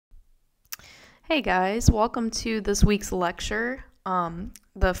Hey guys, welcome to this week's lecture,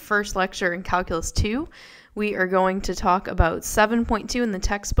 the first lecture in Calculus 2. We are going to talk about 7.2 in the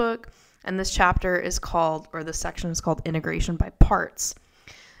textbook, and this chapter is called, or this section is called Integration by Parts.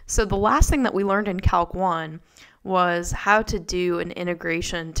 So the last thing that we learned in Calc 1 was how to do an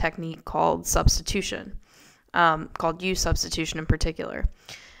integration technique called substitution, called U substitution in particular.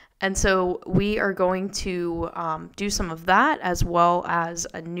 And so we are going to do some of that, as well as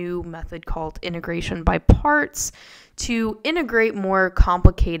a new method called integration by parts to integrate more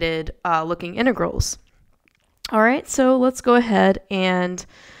complicated looking integrals. All right, so let's go ahead and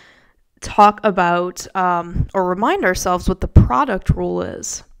talk about or remind ourselves what the product rule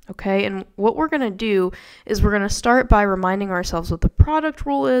is. Okay, and what we're going to do is we're going to start by reminding ourselves what the product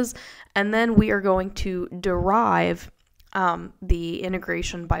rule is, and then we are going to derive the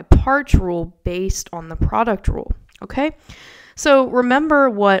integration by parts rule based on the product rule. Okay, so remember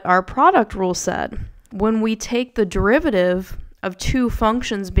what our product rule said. When we take the derivative of two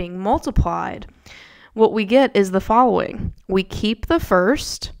functions being multiplied, what we get is the following. We keep the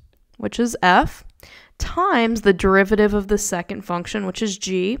first, which is f, times the derivative of the second function, which is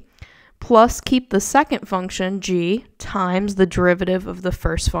g, plus keep the second function, g, times the derivative of the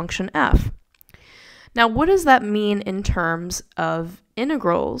first function, f. Now, what does that mean in terms of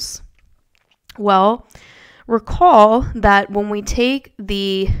integrals? Well, recall that when we take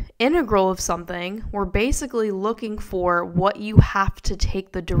the integral of something, we're basically looking for what you have to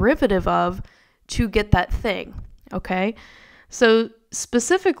take the derivative of to get that thing, okay? So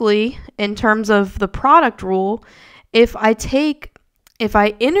specifically, in terms of the product rule, if I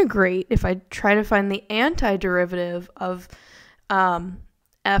integrate, if I try to find the antiderivative of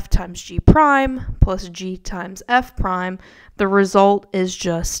f times g prime plus g times f prime, the result is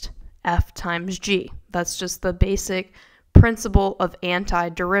just f times g. That's just the basic principle of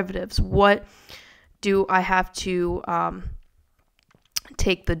antiderivatives. What do I have to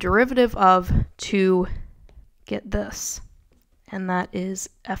take the derivative of to get this? And that is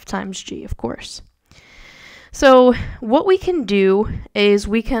f times g, of course. So what we can do is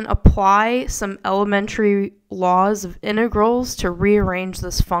we can apply some elementary laws of integrals to rearrange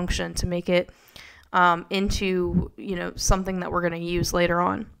this function to make it into, something that we're going to use later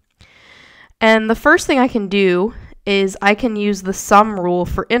on. And the first thing I can do is I can use the sum rule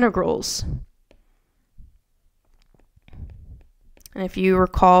for integrals. And if you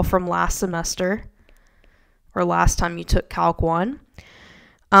recall from last semester, or last time you took Calc 1,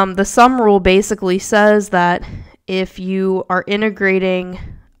 the sum rule basically says that if you are integrating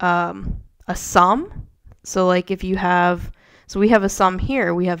a sum, so like if you have, so we have a sum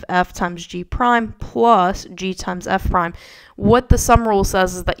here, we have f times g prime plus g times f prime. What the sum rule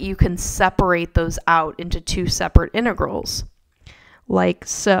says is that you can separate those out into two separate integrals, like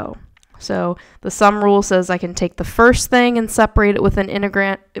so. So the sum rule says I can take the first thing and separate it with an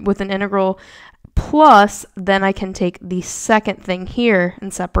integral, plus then I can take the second thing here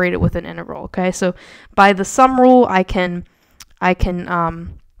and separate it with an integral. Okay, so by the sum rule I can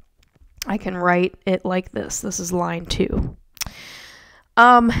write it like this. This is line 2.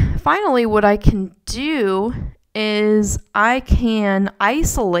 Finally, what I can do is I can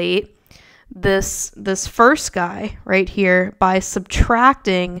isolate this first guy right here by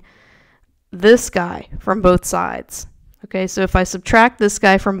subtracting this guy from both sides. Okay, so if I subtract this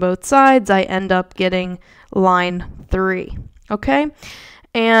guy from both sides, I end up getting line 3. Okay,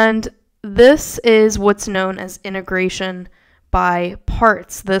 and this is what's known as integration by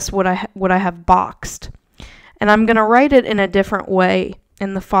parts. This what I have boxed, and I'm going to write it in a different way,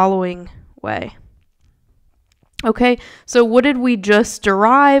 in the following way. Okay, so what did we just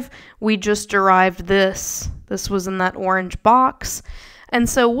derive? We just derived this. This was in that orange box. And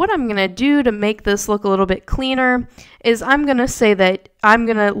so what I'm going to do to make this look a little bit cleaner is I'm going to say that I'm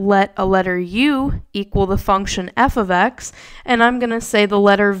going to let a letter u equal the function f of x, and I'm going to say the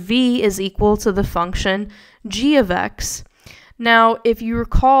letter v is equal to the function g of x. Now, if you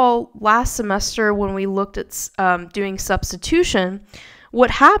recall last semester when we looked at doing substitution, what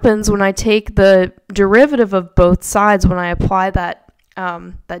happens when I take the derivative of both sides, when I apply that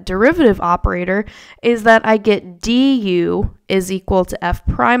derivative operator, is that I get du is equal to f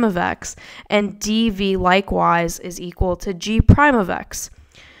prime of x, and dv likewise is equal to g prime of x.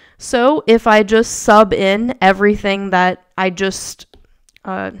 So if I just sub in everything that I just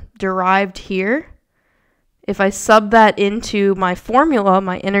derived here, if I sub that into my formula,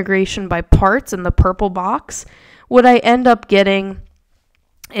 my integration by parts in the purple box, what I end up getting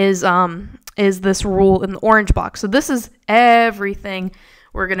is this rule in the orange box. So this is everything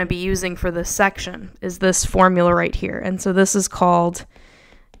we're going to be using for this section, is this formula right here. And so this is called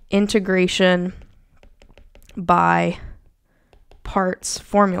integration by parts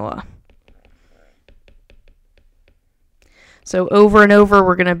formula. So over and over,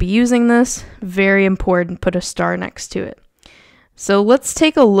 we're going to be using this. Very important, put a star next to it. So let's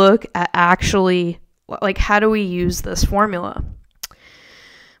take a look at actually, like, how do we use this formula?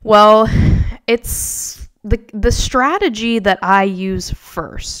 Well, it's the strategy that I use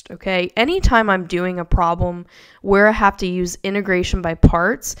first, okay? Anytime I'm doing a problem where I have to use integration by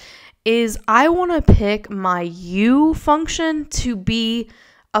parts, is I want to pick my u function to be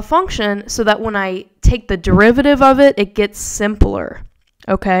a function so that when I take the derivative of it, it gets simpler,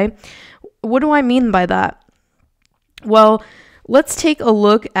 okay? What do I mean by that? Well, let's take a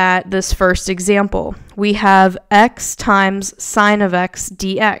look at this first example. We have x times sine of x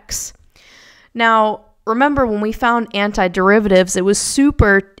dx. Now, remember when we found antiderivatives, it was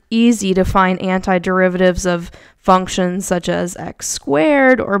super easy to find antiderivatives of functions such as x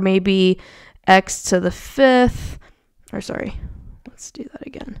squared or maybe x to the fifth, or sorry, let's do that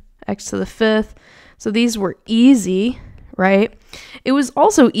again, x to the fifth. So these were easy, right? It was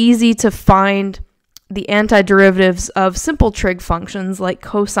also easy to find the antiderivatives of simple trig functions like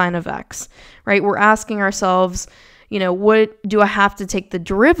cosine of x, right? We're asking ourselves, you know, what do I have to take the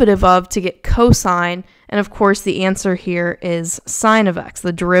derivative of to get cosine? And of course, the answer here is sine of x.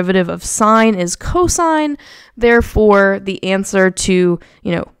 The derivative of sine is cosine. Therefore, the answer to,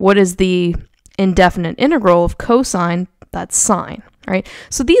 you know, what is the indefinite integral of cosine? That's sine, right?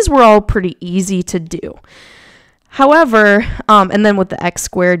 So these were all pretty easy to do. However, and then with the x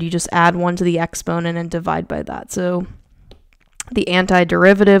squared, you just add 1 to the exponent and divide by that. So the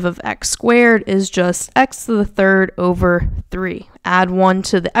antiderivative of x squared is just x to the third over 3. Add 1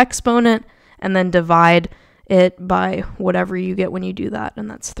 to the exponent and then divide it by whatever you get when you do that, and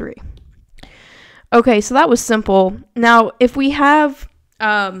that's 3. Okay, so that was simple. Now, if we have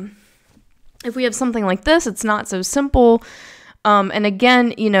something like this, it's not so simple. And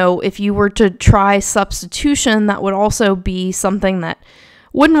again, you know, if you were to try substitution, that would also be something that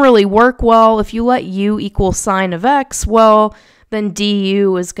wouldn't really work well. If you let u equal sine of x, well, then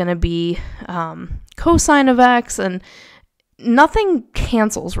du is going to be cosine of x, and nothing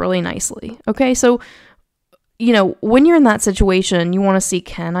cancels really nicely. Okay, so, you know, when you're in that situation, you want to see,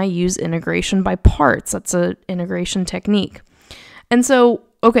 can I use integration by parts? That's an integration technique. And so,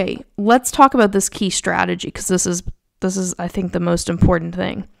 okay, let's talk about this key strategy, because this is, I think, the most important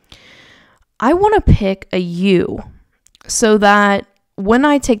thing. I want to pick a u so that when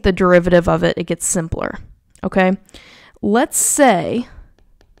I take the derivative of it, it gets simpler, okay? Let's say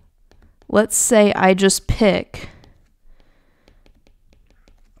I just pick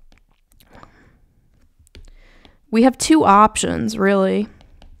we have two options, really,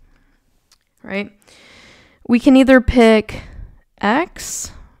 right? We can either pick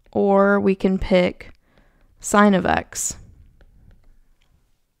x or we can pick sine of x.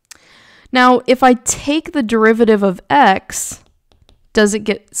 Now, if I take the derivative of x, does it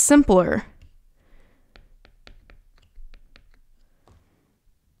get simpler?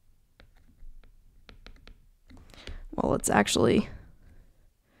 Well, it's actually,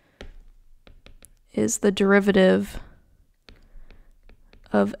 is the derivative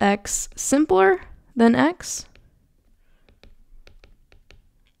of x simpler than x?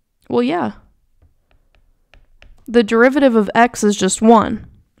 Well, yeah. The derivative of x is just 1,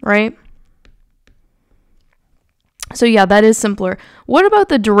 right? So yeah, that is simpler. What about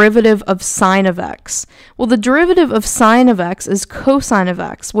the derivative of sine of x? Well, the derivative of sine of x is cosine of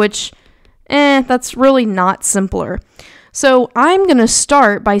x, which, that's really not simpler. So I'm going to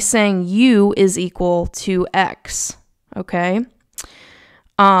start by saying u is equal to x, okay?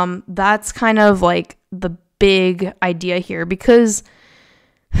 That's kind of like the big idea here, because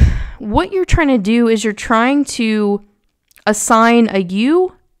what you're trying to do is you're trying to assign a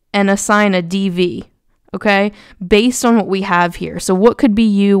u and assign a dv, okay, based on what we have here. So what could be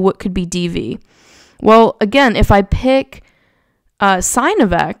u, what could be dv? Well, again, if I pick sine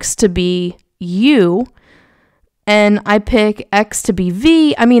of x to be u and I pick x to be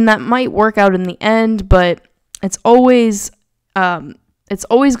v, I mean, that might work out in the end, but it's always going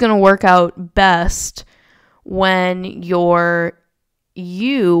to work out best when your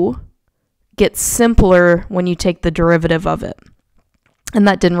u gets simpler when you take the derivative of it. And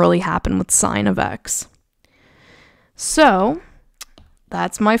that didn't really happen with sine of x. So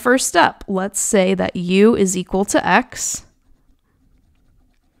that's my first step. Let's say that u is equal to x.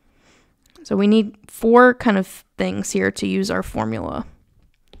 So we need 4 kind of things here to use our formula.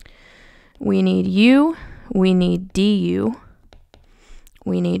 We need u, we need du,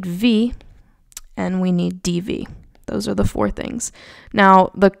 we need v, and we need dv. Those are the 4 things. Now,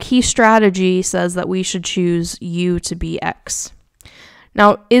 the key strategy says that we should choose u to be x.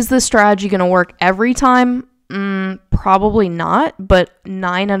 Now, is this strategy going to work every time? Probably not, but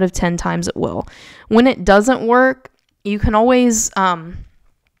 9 out of 10 times it will. When it doesn't work, you can always,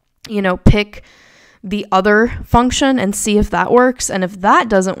 pick the other function and see if that works. And if that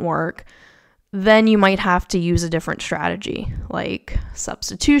doesn't work, then you might have to use a different strategy, like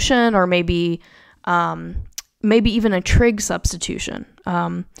substitution, or maybe even a trig substitution.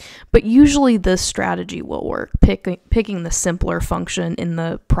 But usually this strategy will work, picking the simpler function in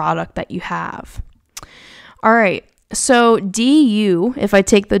the product that you have. All right, so du, if I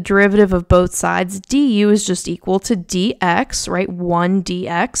take the derivative of both sides, du is just equal to dx, right? 1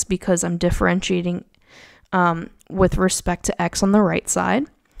 dx, because I'm differentiating with respect to x on the right side.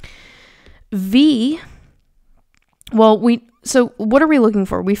 So what are we looking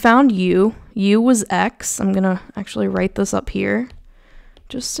for? We found u. U was x. I'm going to actually write this up here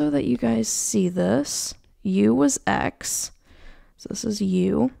just so that you guys see this. U was x. So this is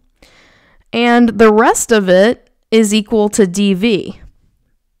u. And the rest of it is equal to dv,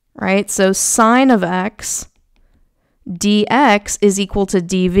 right? So sine of x dx is equal to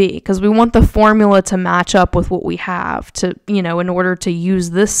dv, because we want the formula to match up with what we have to, in order to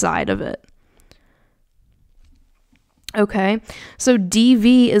use this side of it. Okay, so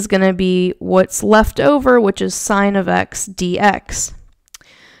dv is going to be what's left over, which is sine of x dx.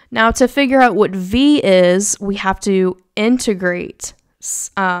 Now, to figure out what v is, we have to integrate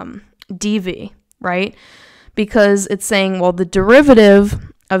dv, right? Because it's saying, well, the derivative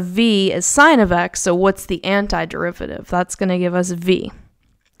of v is sine of x, so what's the antiderivative? That's going to give us v.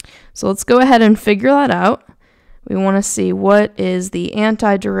 So let's go ahead and figure that out. We want to see what is the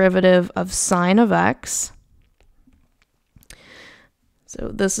antiderivative of sine of x. So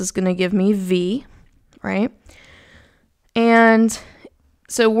this is going to give me v, right? And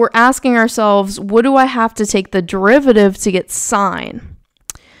so we're asking ourselves, what do I have to take the derivative to get sine?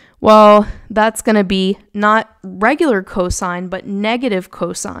 Well, that's going to be not regular cosine, but negative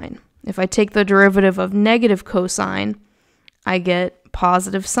cosine. If I take the derivative of negative cosine, I get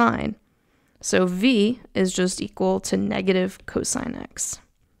positive sine. So v is just equal to negative cosine x.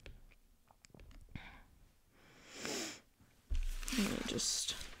 Let me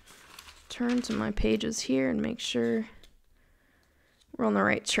just turn to my pages here and make sure we're on the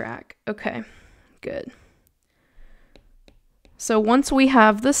right track. Okay, good. So once we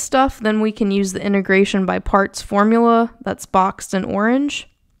have this stuff, then we can use the integration by parts formula that's boxed in orange.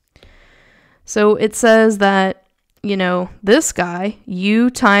 So it says that, this guy, u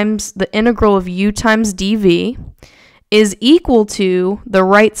times the integral of u times dv, is equal to the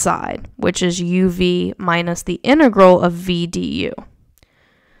right side, which is uv minus the integral of v du.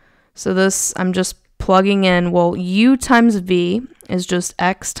 So this, I'm just plugging in, well, u times v is just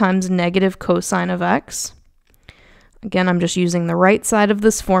x times negative cosine of x. Again, I'm just using the right side of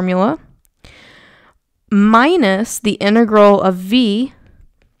this formula, minus the integral of v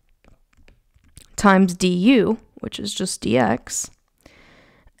times du, which is just dx.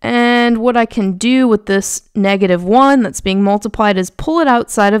 And what I can do with this -1 that's being multiplied is pull it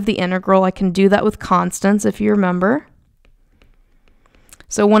outside of the integral. I can do that with constants, if you remember.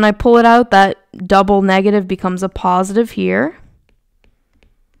 So when I pull it out, that double negative becomes a positive here.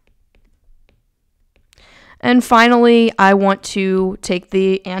 And finally, I want to take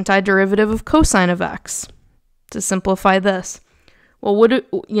the antiderivative of cosine of x to simplify this. Well,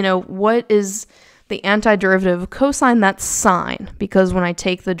 what is the antiderivative of cosine? That's sine, because when I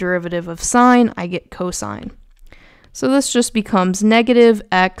take the derivative of sine, I get cosine. So this just becomes negative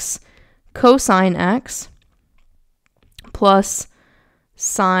x cosine x plus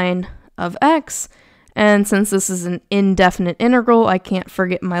sine of x. And since this is an indefinite integral, I can't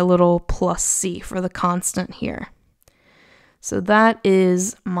forget my little plus c for the constant here. So that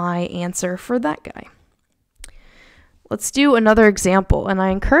is my answer for that guy. Let's do another example, and I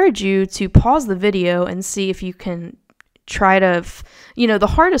encourage you to pause the video and see if you can try to, the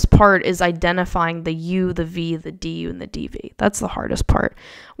hardest part is identifying the u, the v, the du, and the dv. That's the hardest part.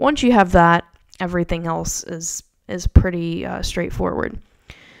 Once you have that, everything else is pretty straightforward.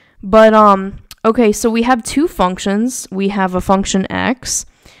 But, okay, so we have two functions. We have a function x.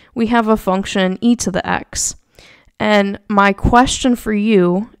 We have a function e to the x. And my question for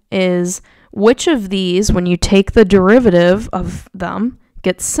you is, which of these, when you take the derivative of them,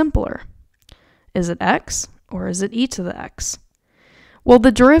 gets simpler? Is it x or is it e to the x? Well,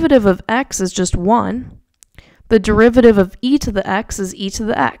 the derivative of x is just 1. The derivative of e to the x is e to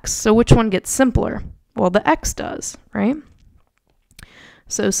the x. So which one gets simpler? Well, the x does, right?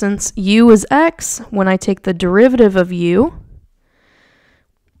 So since u is x, when I take the derivative of u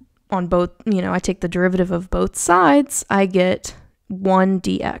on both, I take the derivative of both sides, I get 1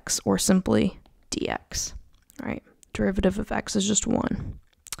 dx, or simply dx. All right, derivative of x is just 1.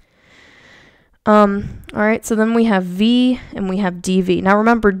 All right, so then we have v and we have dv. Now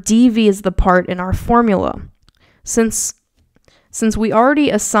remember, dv is the part in our formula. Since we already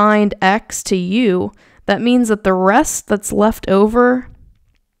assigned x to u, that means that the rest that's left over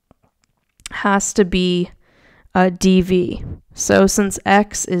has to be dv. So since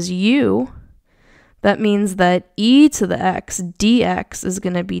x is u, that means that e to the x dx is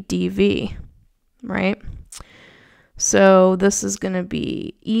going to be dv, right? So this is going to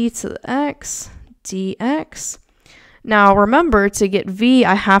be e to the x dx. Now remember, to get v,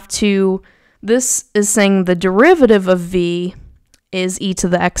 I have to, this is saying the derivative of v is e to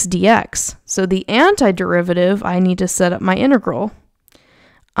the x dx. So the antiderivative, I need to set up my integral.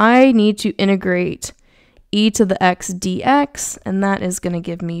 I need to integrate e to the x dx, and that is going to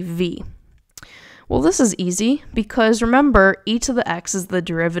give me v. Well, this is easy because remember, e to the x is the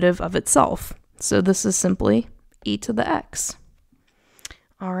derivative of itself. So this is simply e to the x.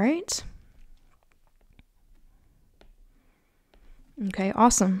 All right. Okay,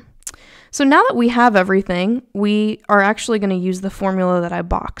 awesome. So now that we have everything, we are actually going to use the formula that I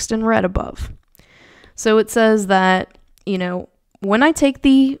boxed in red above. So it says that, when I take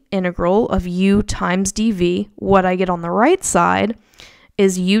the integral of u times dv, what I get on the right side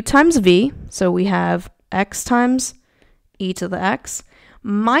is u times v. So we have x times e to the x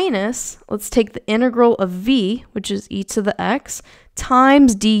minus, let's take the integral of v, which is e to the x,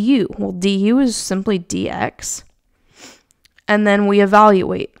 times du. Well, du is simply dx. And then we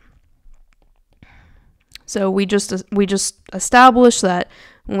evaluate. So we just established that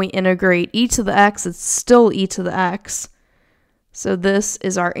when we integrate e to the x, it's still e to the x. So this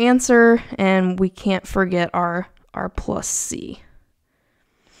is our answer, and we can't forget our plus c.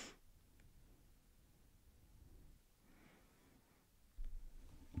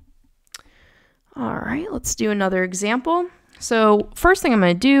 All right, let's do another example. So first thing I'm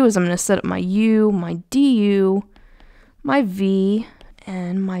going to do is I'm going to set up my u, my du, my v,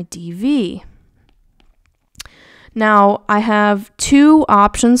 and my dv. Now I have two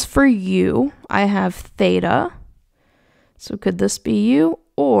options for u. I have theta. So could this be u?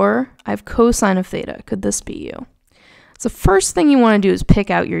 Or I have cosine of theta. Could this be u? So first thing you want to do is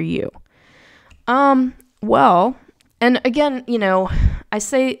pick out your u. Well, and again, I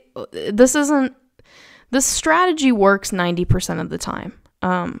say this strategy works 90% of the time,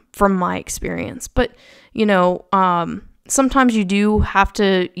 from my experience. But, sometimes you do have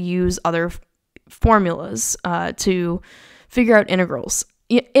to use other formulas to figure out integrals.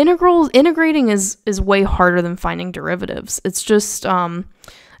 Integrating is way harder than finding derivatives. It's just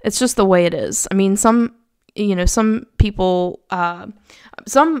the way it is. I mean, some people,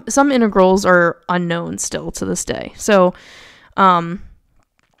 some integrals are unknown still to this day. So,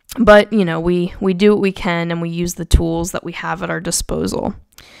 but we do what we can, and we use the tools that we have at our disposal.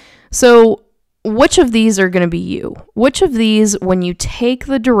 So which of these are going to be u? Which of these, when you take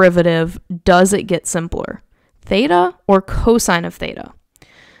the derivative, does it get simpler? Theta or cosine of theta?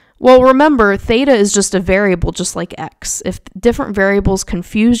 Well, remember, theta is just a variable just like x. If different variables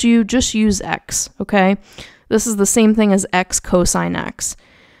confuse you, just use x, okay? This is the same thing as x cosine x.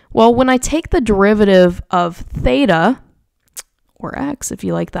 Well, when I take the derivative of theta, or x if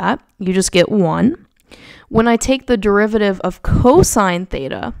you like that, you just get 1. When I take the derivative of cosine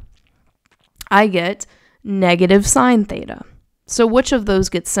theta, I get negative sine theta. So which of those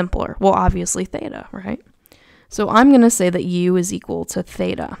gets simpler? Well, obviously theta, right? So I'm going to say that u is equal to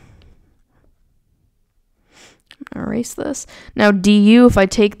theta. Erase this. Now du, if I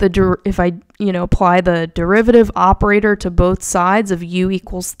take the apply the derivative operator to both sides of u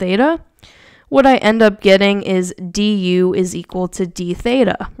equals theta, what I end up getting is du is equal to d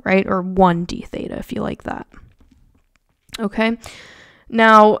theta, right? Or 1 d theta if you like that. Okay.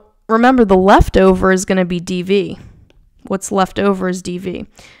 Now remember, the leftover is going to be dv. What's left over is dv.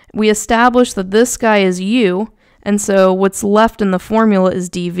 We established that this guy is u, and so what's left in the formula is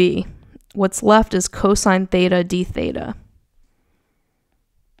dv. What's left is cosine theta d theta.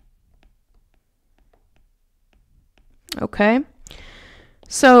 Okay,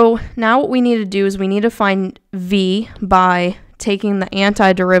 so now what we need to do is we need to find v by taking the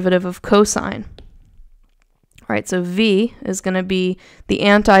antiderivative of cosine. All right, so v is going to be the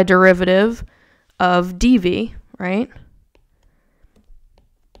antiderivative of dv, right?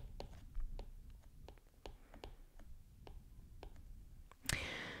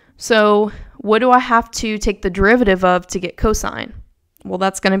 So what do I have to take the derivative of to get cosine? Well,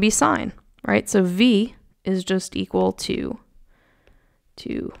 that's going to be sine, right? So v is just equal to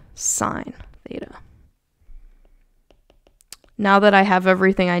sine theta. Now that I have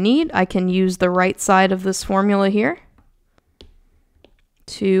everything I need, I can use the right side of this formula here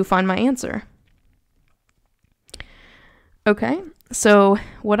to find my answer. Okay, so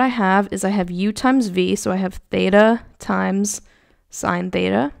what I have is I have u times v, so I have theta times sine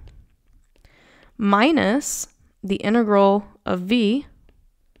theta, minus the integral of v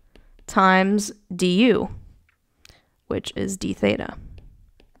times du, which is d theta.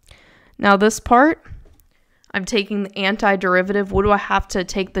 Now this part, I'm taking the antiderivative. What do I have to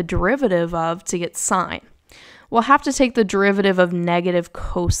take the derivative of to get sine? Well, I have to take the derivative of negative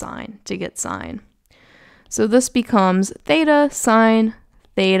cosine to get sine. So this becomes theta sine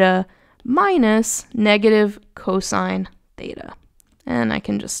theta minus negative cosine theta. And I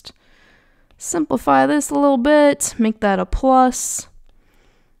can just simplify this a little bit, make that a plus,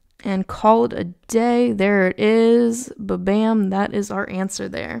 and call it a day. There it is. Ba-bam, that is our answer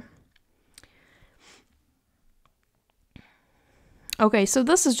there. Okay, so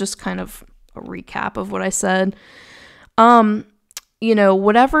this is just kind of a recap of what I said. You know,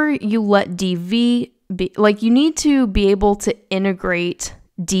 whatever you let dv be, like, you need to be able to integrate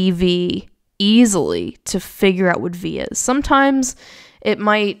dv easily to figure out what v is. Sometimes it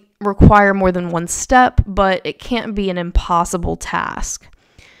might require more than one step, but it can't be an impossible task.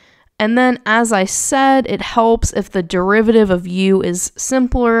 And then, as I said, it helps if the derivative of u is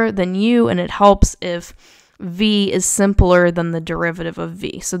simpler than u, and it helps if v is simpler than the derivative of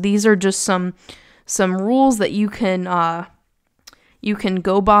v. So these are just some rules that you can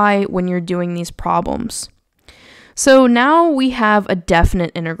go by when you're doing these problems. So now we have a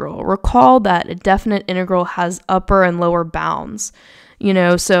definite integral. Recall that a definite integral has upper and lower bounds. You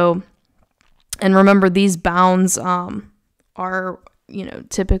know, so, and remember, these bounds are, you know,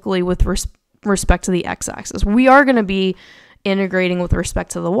 typically with respect to the x-axis. We are going to be integrating with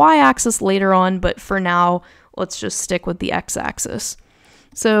respect to the y-axis later on, but for now, let's just stick with the x-axis.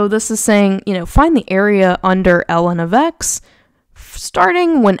 So this is saying, you know, find the area under ln of x,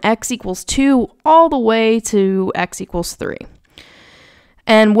 starting when x equals 2 all the way to x equals 3.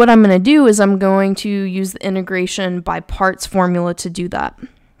 And what I'm going to do is I'm going to use the integration by parts formula to do that.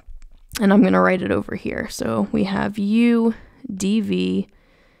 And I'm going to write it over here. So we have u dv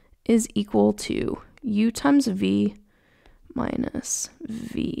is equal to u times v minus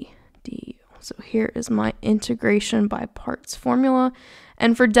v du. So here is my integration by parts formula.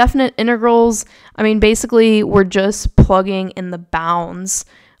 And for definite integrals, I mean, basically we're just plugging in the bounds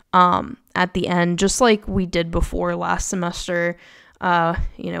at the end, just like we did before last semester.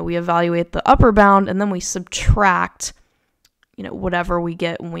 You know, we evaluate the upper bound and then we subtract, you know, whatever we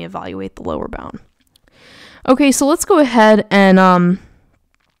get when we evaluate the lower bound. Okay, so let's go ahead and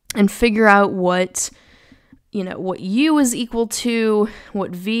figure out what, you know, what u is equal to,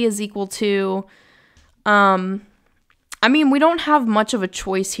 what v is equal to. I mean, we don't have much of a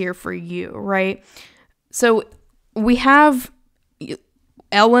choice here for u, right? So we have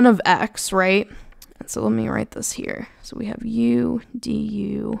ln of x, right? So let me write this here. So we have u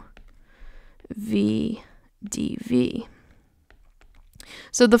du v dv.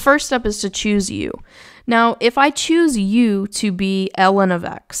 So the first step is to choose u. Now, if I choose u to be ln of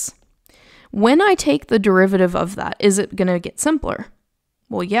x, when I take the derivative of that, is it going to get simpler?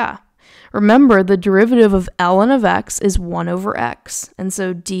 Well, yeah. Remember, the derivative of ln of x is 1 over x. And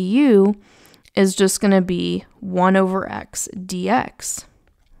so du is just going to be 1 over x dx.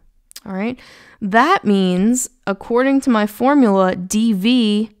 All right. That means, according to my formula,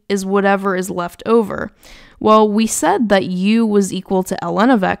 dv is whatever is left over. Well, we said that u was equal to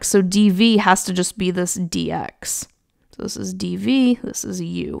ln of x, so dv has to just be this dx. So this is dv, this is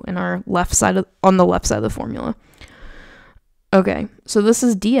u in our left side on the left side of the formula. Okay, so this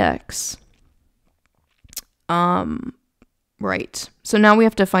is dx. Right. So now we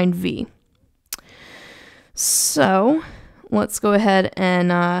have to find v. So let's go ahead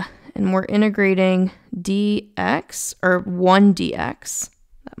and we're integrating dx, or 1 dx.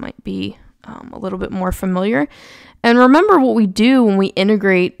 That might be a little bit more familiar. And remember what we do when we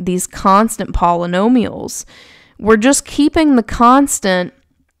integrate these constant polynomials. We're just keeping the constant,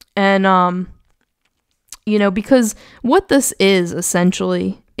 and you know, because what this is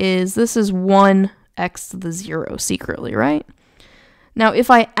essentially is this is 1x to the 0 secretly, right? Now,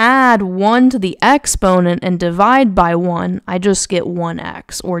 if I add 1 to the exponent and divide by 1, I just get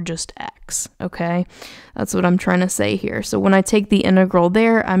 1x, or just x, okay? That's what I'm trying to say here. So when I take the integral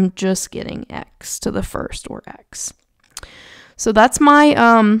there, I'm just getting x to the first, or x. So that's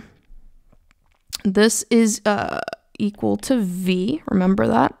my, this is, equal to v, remember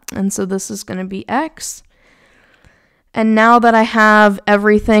that? And so this is going to be x. And now that I have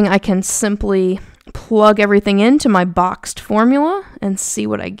everything, I can simply plug everything into my boxed formula and see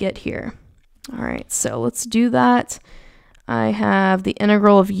what I get here. All right, so let's do that. I have the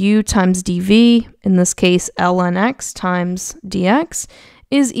integral of u times dv, in this case ln x times dx,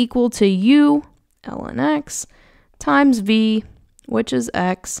 is equal to u ln x times v, which is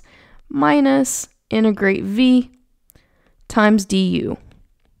x, minus integrate v times du,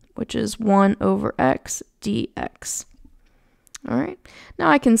 which is 1 over x dx. All right, now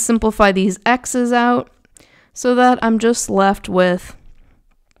I can simplify these x's out so that I'm just left with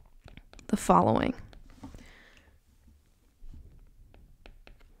the following.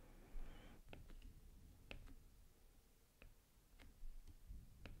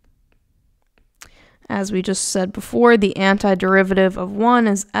 As we just said before, the antiderivative of 1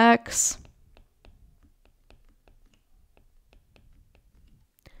 is x.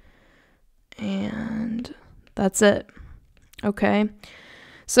 And that's it. Okay.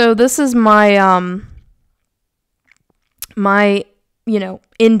 So this is my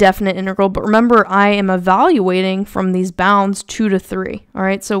indefinite integral, but remember I am evaluating from these bounds 2 to 3. All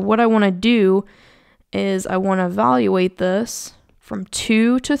right? So what I want to do is I want to evaluate this from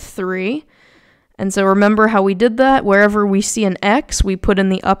 2 to 3. And so remember how we did that? Wherever we see an x, we put in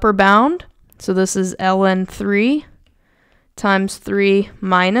the upper bound. So this is ln 3 times 3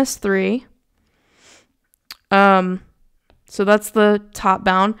 minus 3. So that's the top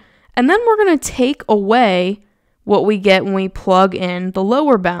bound. And then we're going to take away what we get when we plug in the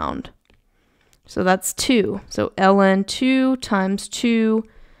lower bound. So that's 2. So ln 2 times 2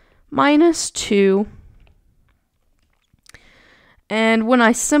 minus 2. And when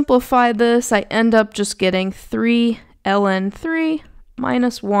I simplify this, I end up just getting 3 ln 3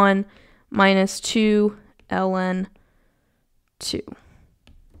 minus 1 minus 2 ln 2.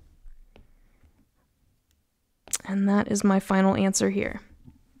 And that is my final answer here.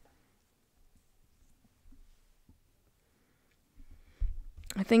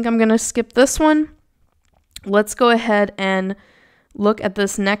 I think I'm going to skip this one. Let's go ahead and look at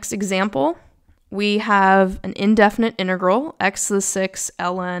this next example. We have an indefinite integral, x to the 6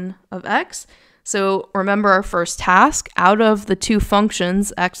 ln of x. So remember our first task, out of the two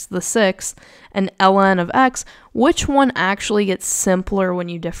functions, x to the 6 and ln of x, which one actually gets simpler when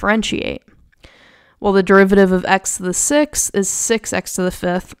you differentiate? Well, the derivative of x to the 6 is 6x to the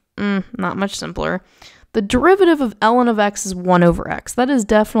 5th. Not much simpler. The derivative of ln of x is 1 over x. That is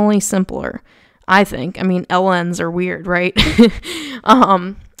definitely simpler, I think. I mean, ln's are weird, right?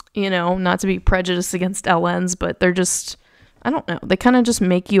 Not to be prejudiced against ln's, but they're just, I don't know. They kind of just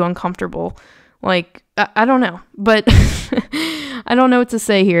make you uncomfortable. Like, I don't know, but I don't know what to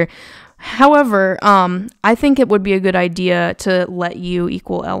say here. However, I think it would be a good idea to let u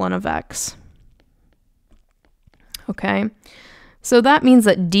equal ln of x. Okay, so that means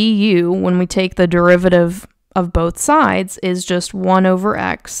that du, when we take the derivative of both sides, is just 1 over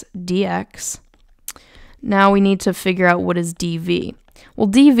x dx. Now we need to figure out what is dv. Well,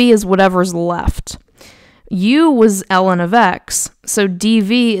 dv is whatever's left. U was ln of x, so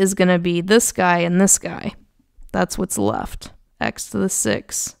dv is going to be this guy and this guy. That's what's left. X to the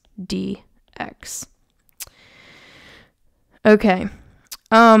 6 dx. Okay.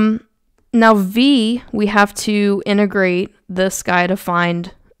 Now v, we have to integrate this guy to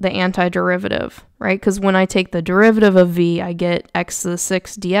find the antiderivative, right? Because when I take the derivative of v, I get x to the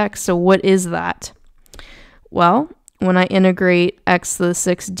 6 dx. So what is that? Well, when I integrate x to the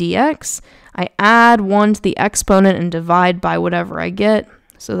 6 dx, I add 1 to the exponent and divide by whatever I get.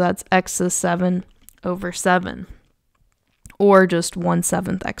 So that's x to the 7 over 7. Or just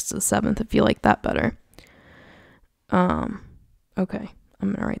 1/7 x to the 7th if you like that better. Okay, I'm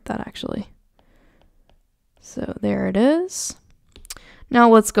going to write that actually. So there it is. Now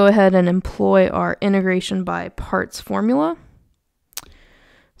let's go ahead and employ our integration by parts formula.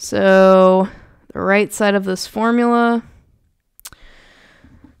 So the right side of this formula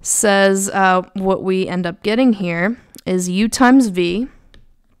says what we end up getting here is u times v.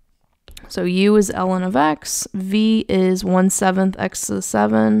 So u is ln of x, v is 1/7 x to the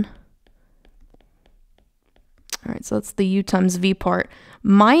 7. All right, so that's the u times v part,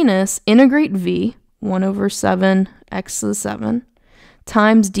 minus integrate v, 1 over 7 x to the 7,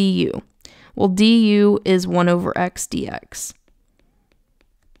 times du. Well, du is 1 over x dx.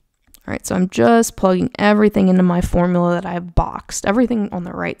 All right, so I'm just plugging everything into my formula that I have boxed, everything on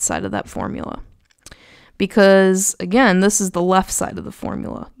the right side of that formula. Because, again, this is the left side of the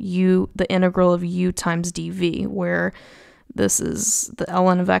formula, the integral of u times dv, where this is the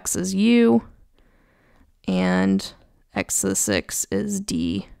ln of x is u, and x to the 6 is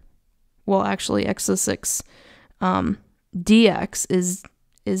d. Well, actually, x to the 6 dx is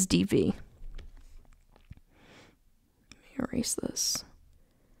dv. Let me erase this.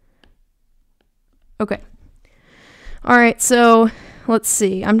 Okay. All right, so let's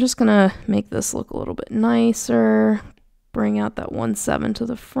see. I'm just going to make this look a little bit nicer. Bring out that 1/7 to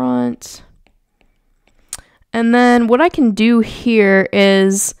the front. And then what I can do here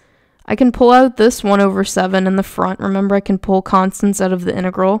is I can pull out this 1/7 in the front. Remember, I can pull constants out of the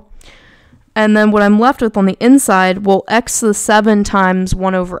integral. And then what I'm left with on the inside, well, x to the 7 times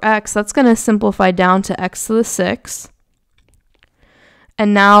 1/x, that's going to simplify down to x to the 6.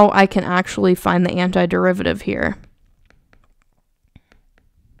 And now I can actually find the antiderivative here.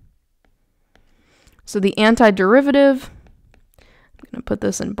 So the antiderivative, I'm going to put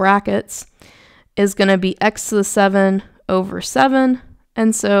this in brackets, is going to be x to the 7 over 7.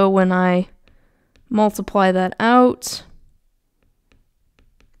 And so when I multiply that out,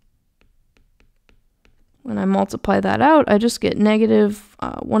 I just get negative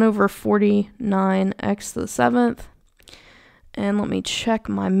 1/49 x to the 7th. And let me check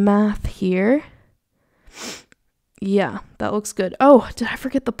my math here. Yeah, that looks good. Oh, did I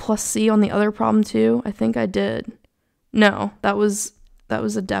forget the plus c on the other problem too? I think I did. No, that was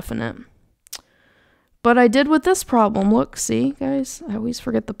a definite. But I did with this problem. Look, see, guys? I always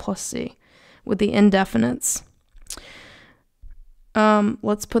forget the plus c with the indefinites.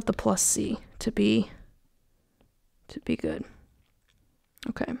 Let's put the plus c to be good.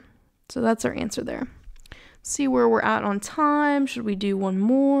 Okay, so that's our answer there. See where we're at on time. Should we do one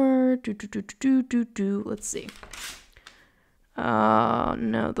more? Let's see.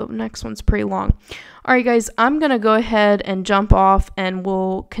 No, the next one's pretty long. All right, guys, I'm going to go ahead and jump off, and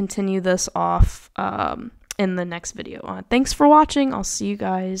we'll continue this off in the next video. Thanks for watching. I'll see you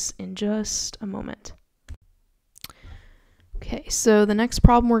guys in just a moment. Okay, so the next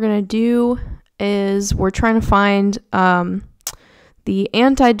problem we're going to do is we're trying to find the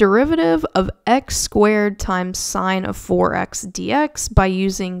antiderivative of x squared times sine of 4x dx by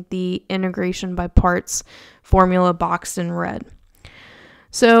using the integration by parts formula boxed in red.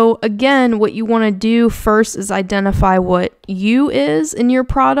 So again, what you want to do first is identify what u is in your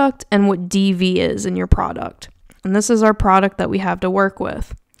product and what dv is in your product. And this is our product that we have to work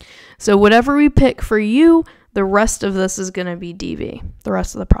with. So whatever we pick for u, the rest of this is going to be dv, the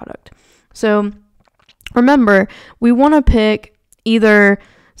rest of the product. So remember, we want to pick we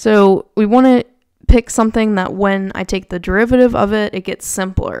want to pick something that when I take the derivative of it, it gets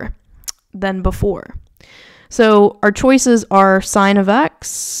simpler than before. So our choices are sine of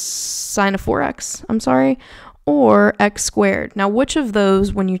 4x, or x squared. Now, which of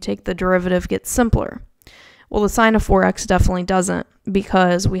those, when you take the derivative, gets simpler? Well, the sine of 4x definitely doesn't,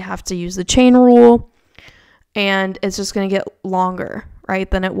 because we have to use the chain rule, and it's just going to get longer, right,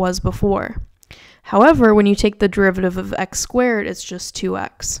 than it was before. However, when you take the derivative of x squared, it's just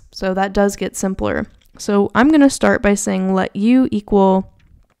 2x. So that does get simpler. So I'm going to start by saying let u equal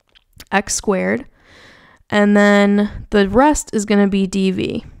x squared, and then the rest is going to be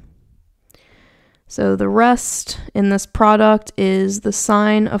dv. So the rest in this product is the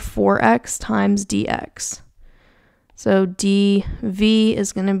sine of 4x times dx. So dv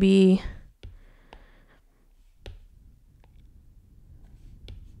is going to be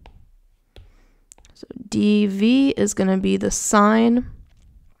dv is going to be the sine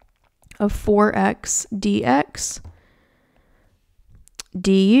of 4x dx.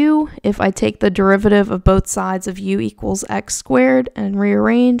 du, if I take the derivative of both sides of u equals x squared and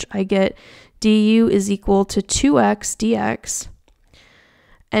rearrange, I get du is equal to 2x dx.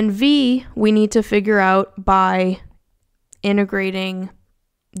 And v, we need to figure out by integrating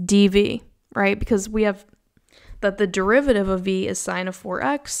dv, right? Because we have that the derivative of v is sine of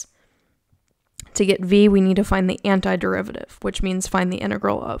 4x. To get v, we need to find the antiderivative, which means find the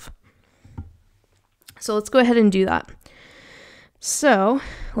integral of. So let's go ahead and do that. So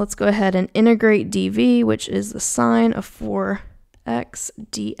let's go ahead and integrate dv, which is the sine of 4x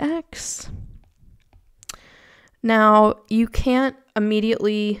dx. Now, you can't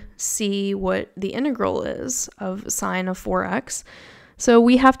immediately see what the integral is of sine of 4x, so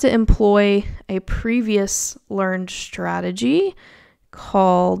we have to employ a previous learned strategy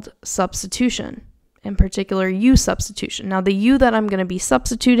called substitution, in particular u substitution. Now the u that I'm going to be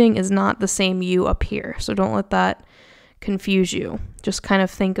substituting is not the same u up here, so don't let that confuse you. Just kind of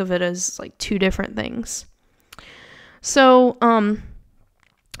think of it as like two different things. So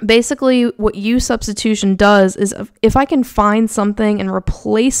basically what u substitution does is if I can find something and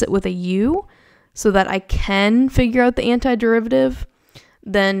replace it with a u so that I can figure out the antiderivative,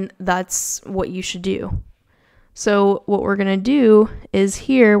 then that's what you should do. So what we're going to do is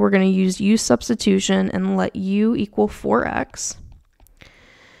here we're going to use u substitution and let u equal 4x.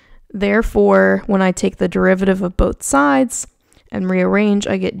 Therefore, when I take the derivative of both sides and rearrange,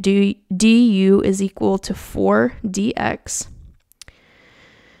 I get du is equal to 4 dx.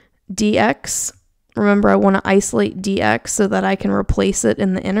 Dx, remember I want to isolate dx so that I can replace it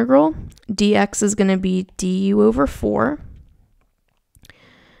in the integral. Dx is going to be du over 4.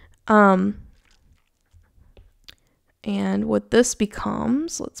 And what this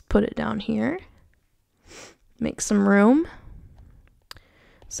becomes, let's put it down here, make some room.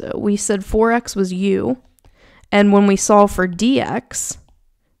 So we said 4x was u, and when we solve for dx,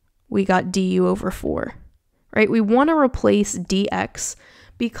 we got du over 4, right? We want to replace dx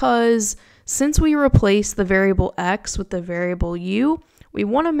because since we replace the variable x with the variable u, we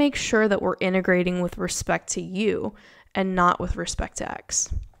want to make sure that we're integrating with respect to u and not with respect to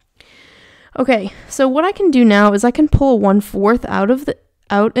x. Okay, so what I can do now is I can pull a 1/4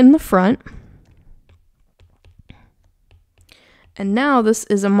 out in the front. And now this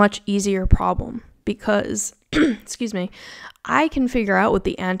is a much easier problem because, excuse me, I can figure out what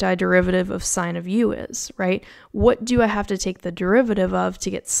the antiderivative of sine of u is, right? What do I have to take the derivative of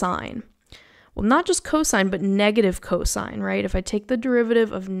to get sine? Well, not just cosine, but negative cosine, right? If I take the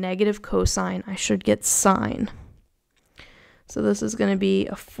derivative of negative cosine, I should get sine. So this is going to be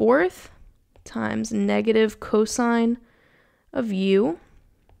 1/4 times negative cosine of u.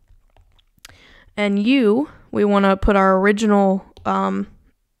 And u, we want to put our original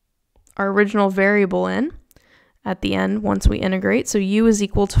variable in at the end once we integrate. So u is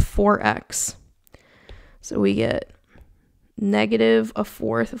equal to 4x. So we get negative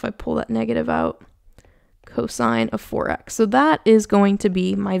 1/4, if I pull that negative out, cosine of 4x. So that is going to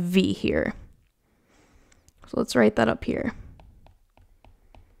be my v here. So let's write that up here.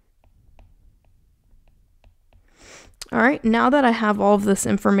 All right, now that I have all of this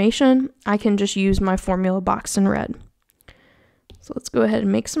information, I can just use my formula boxed in red. So let's go ahead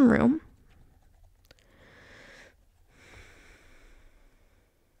and make some room.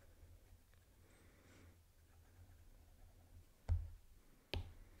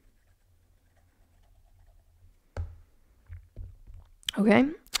 Okay,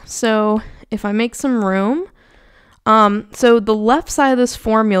 so if I make some room, so the left side of this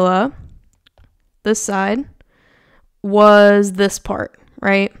formula, this side, was this part,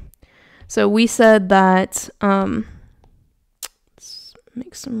 right? So we said that, let's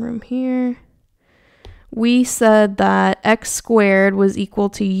make some room here. We said that x squared was equal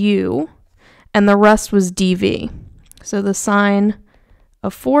to u, and the rest was dv. So the sine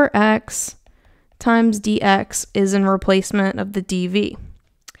of 4x times dx is in replacement of the dv.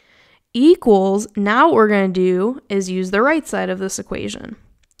 Equals, now what we're going to do is use the right side of this equation.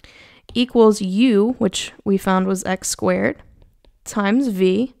 Equals u, which we found was x squared, times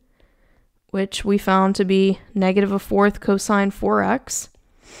v, which we found to be negative 1/4 cosine 4x,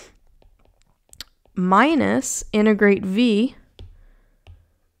 minus integrate v.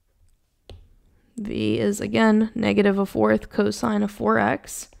 V is, again, negative 1/4 cosine of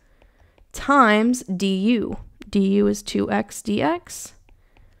 4x, times du. Du is 2x dx.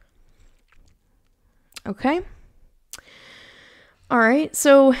 Okay. All right,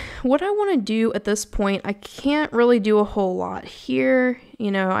 so what I want to do at this point, I can't really do a whole lot here.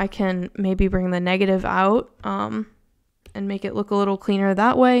 You know, I can maybe bring the negative out and make it look a little cleaner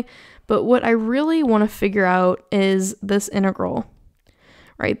that way. But what I really want to figure out is this integral,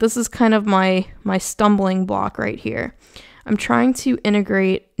 right? This is kind of my stumbling block right here. I'm trying to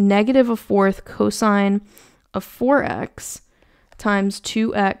integrate negative 1/4 cosine of 4x times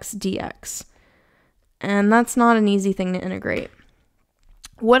 2x dx. And that's not an easy thing to integrate.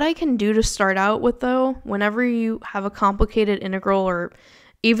 What I can do to start out with, though, whenever you have a complicated integral or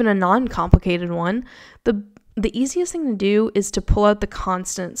even a non-complicated one, the easiest thing to do is to pull out the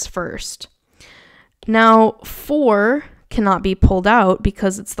constants first. Now, 4 cannot be pulled out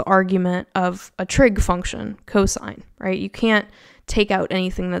because it's the argument of a trig function, cosine, right? You can't take out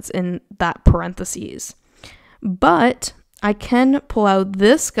anything that's in that parentheses. But I can pull out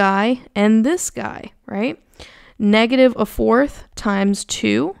this guy and this guy, right? Negative 1/4 times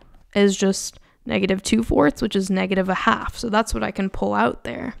 2 is just negative 2/4, which is negative 1/2. So that's what I can pull out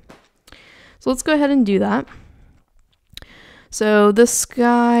there. So let's go ahead and do that. So this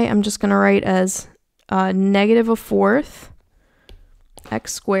guy I'm just going to write as negative 1/4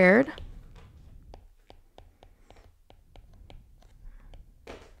 x squared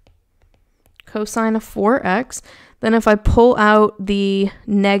cosine of 4x. Then if I pull out the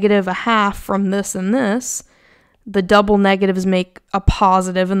negative 1/2 from this and this, the double negatives make a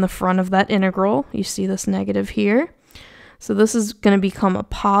positive in the front of that integral. You see this negative here. So this is going to become a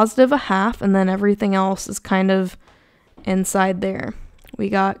positive 1/2, and then everything else is kind of inside there. We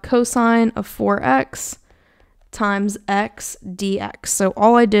got cosine of 4x times x dx. So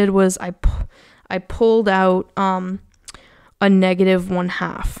all I did was I pulled out a negative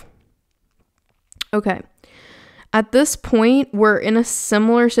 1/2. Okay. At this point, we're in a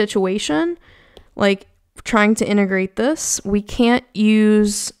similar situation, like trying to integrate this. We can't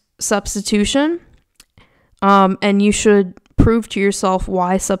use substitution, and you should prove to yourself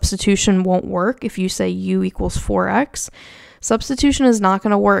why substitution won't work if you say u equals 4x. Substitution is not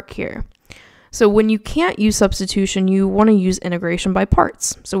going to work here. So when you can't use substitution, you want to use integration by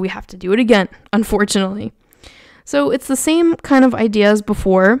parts. So we have to do it again, unfortunately. So it's the same kind of idea as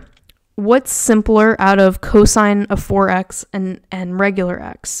before. What's simpler out of cosine of 4x and regular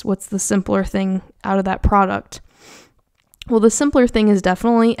x? What's the simpler thing out of that product? Well, the simpler thing is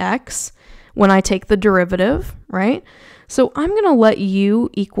definitely x when I take the derivative, right? So I'm going to let u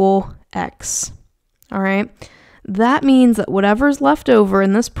equal x, all right? That means that whatever's left over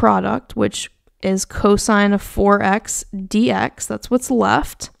in this product, which is cosine of 4x dx, that's what's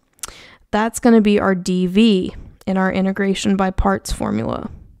left, that's going to be our dv in our integration by parts formula.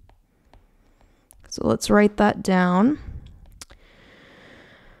 So let's write that down.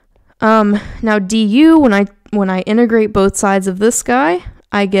 Now du, when I integrate both sides of this guy,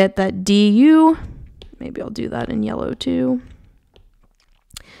 I get that du, maybe I'll do that in yellow too.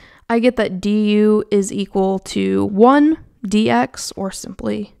 I get that du is equal to 1 dx, or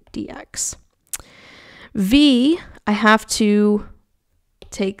simply dx. V, I have to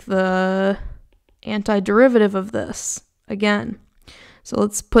take the antiderivative of this again. So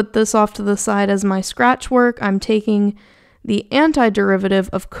let's put this off to the side as my scratch work. I'm taking the antiderivative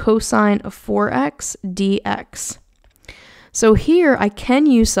of cosine of 4x dx. So here I can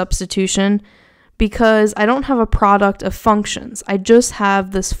use substitution because I don't have a product of functions. I just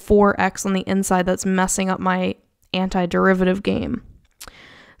have this 4x on the inside that's messing up my antiderivative game.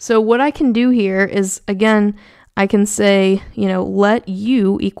 So what I can do here is, again, I can say, let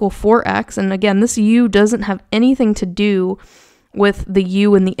u equal 4x. And again, this u doesn't have anything to do with the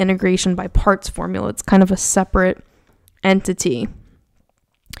u in the integration by parts formula. It's kind of a separate entity.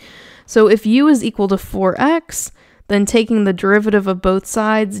 So if u is equal to 4x, then taking the derivative of both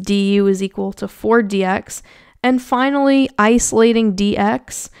sides, du is equal to 4 dx. And finally, isolating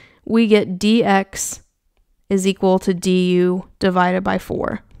dx, we get dx is equal to du divided by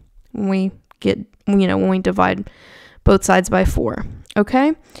 4. When we divide both sides by 4.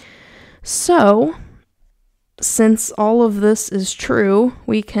 Okay? So since all of this is true,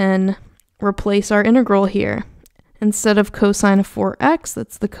 we can replace our integral here. Instead of cosine of 4x,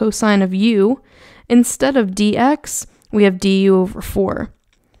 that's the cosine of u. Instead of dx, we have du over 4.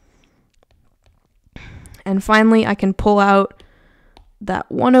 And finally, I can pull out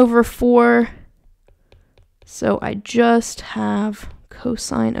that 1 over 4. So I just have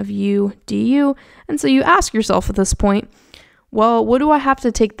cosine of u du. And so you ask yourself at this point, well, what do I have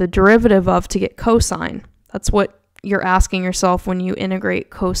to take the derivative of to get cosine? That's what you're asking yourself when you integrate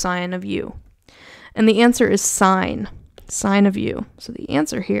cosine of u. And the answer is sine of u. So the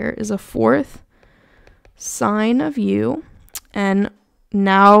answer here is 1/4 sine of u. And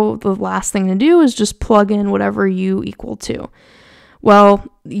now the last thing to do is just plug in whatever u equal to. Well,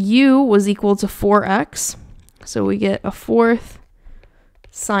 u was equal to 4x. So we get 1/4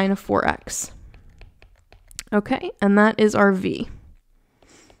 sine of 4x. Okay, and that is our v.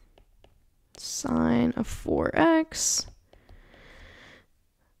 Sine of 4x.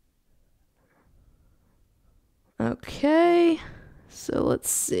 Okay, so let's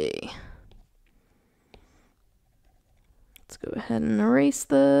see. Let's go ahead and erase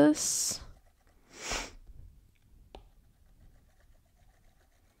this.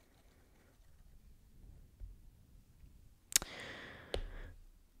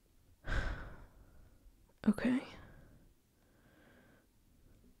 Okay.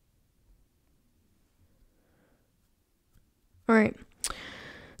 All right.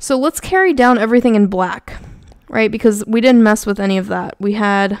 So let's carry down everything in black, right? Because we didn't mess with any of that. We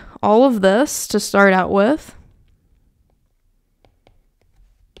had all of this to start out with.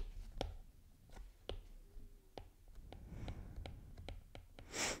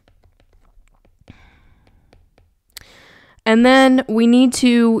 And then we need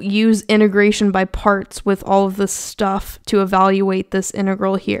to use integration by parts with all of this stuff to evaluate this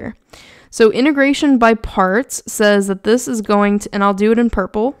integral here. So integration by parts says that this is going to, and I'll do it in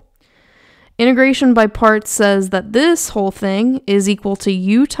purple. Integration by parts says that this whole thing is equal to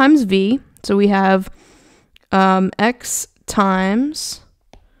u times v. So we have x times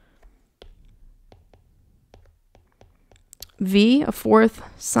v, a fourth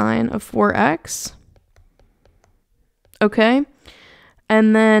sine of 4x. Okay.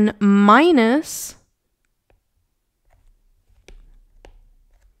 And then minus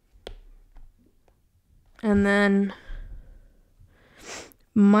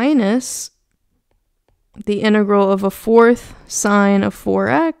the integral of a fourth sine of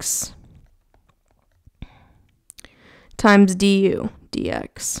 4x times du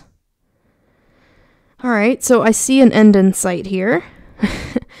dx. All right, so I see an end in sight here.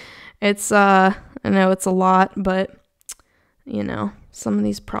 It's, I know it's a lot, but, you know, some of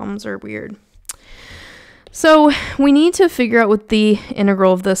these problems are weird. So we need to figure out what the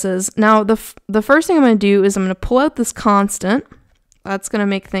integral of this is. Now, the first thing I'm going to do is I'm going to pull out this constant. That's going to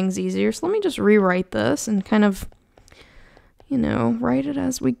make things easier. So let me just rewrite this and kind of, you know, write it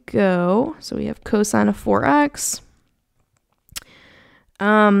as we go. So we have cosine of 4x.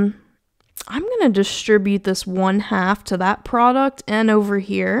 I'm going to distribute this 1/2 to that product and over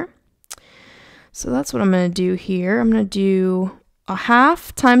here. So that's what I'm going to do here. I'm going to do a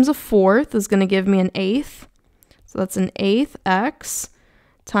half times a fourth is going to give me an eighth. So that's an eighth x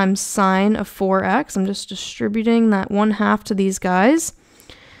times sine of 4x. I'm just distributing that 1/2 to these guys.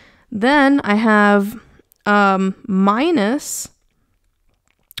 Then I have minus,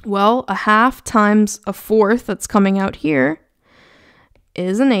 well, a half times a fourth that's coming out here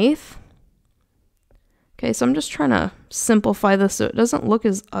is an eighth. Okay, so I'm just trying to simplify this so it doesn't look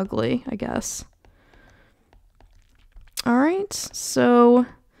as ugly, I guess. All right, so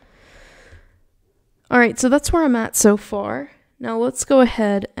that's where I'm at so far. Now let's go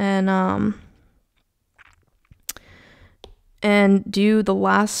ahead and do the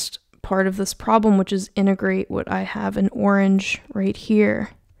last part of this problem, which is integrate what I have in orange right here.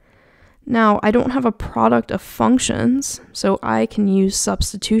 Now, I don't have a product of functions, so I can use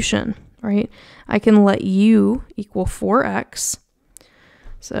substitution, right? I can let u equal 4x.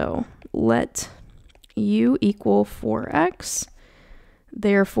 So let u equal 4x.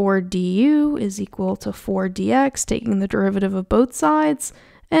 Therefore, du is equal to 4 dx, taking the derivative of both sides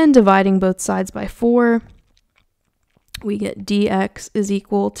and dividing both sides by 4. We get dx is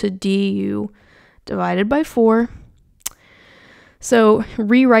equal to du divided by 4. So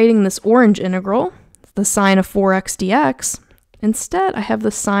rewriting this orange integral, the sine of 4x dx, instead I have the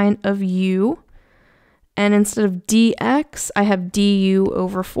sine of u, and instead of dx, I have du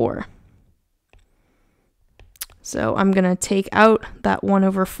over 4. So I'm going to take out that 1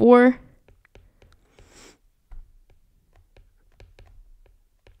 over 4.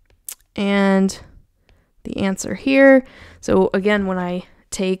 And the answer here, so again, when I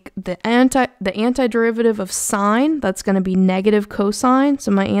take the antiderivative of sine, that's going to be negative cosine. So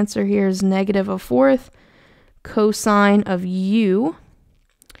my answer here is negative a fourth cosine of u,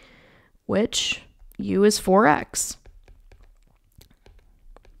 which u is 4x.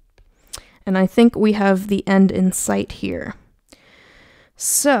 And I think we have the end in sight here.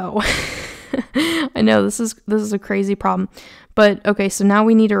 So I know this is a crazy problem, but okay, so now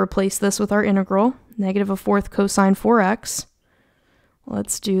we need to replace this with our integral, negative a fourth cosine 4x.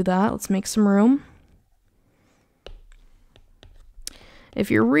 Let's do that. Let's make some room. If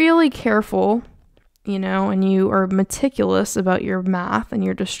you're really careful, you know, and you are meticulous about your math and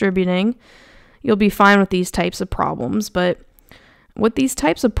your distributing, you'll be fine with these types of problems. But what these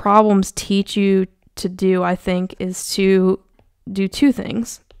types of problems teach you to do, I think, is to do two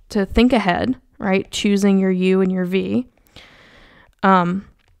things. To think ahead, right? Choosing your u and your v. And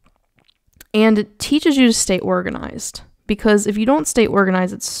it teaches you to stay organized. Because if you don't stay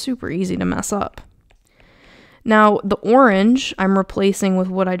organized, it's super easy to mess up. Now, the orange I'm replacing with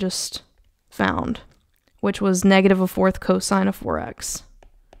what I just found, which was negative a fourth cosine of 4x.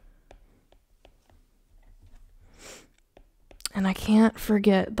 And I can't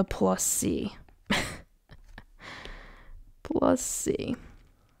forget the plus c. Plus c.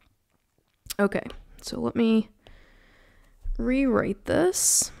 Okay, so let me rewrite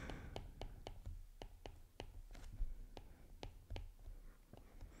this.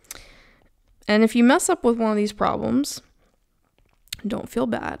 And if you mess up with one of these problems, don't feel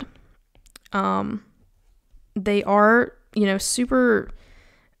bad. They are, you know, super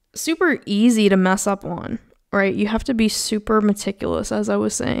easy to mess up on, right? You have to be super meticulous, as I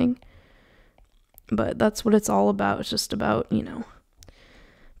was saying. But that's what it's all about. It's just about, you know,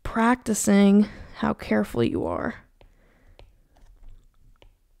 practicing how careful you are.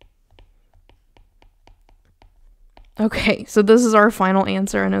 Okay, so this is our final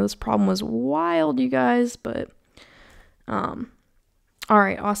answer. I know this problem was wild, you guys, but all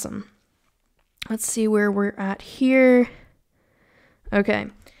right, awesome. let's see where we're at here. Okay.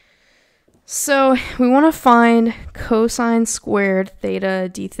 So we want to find cosine squared theta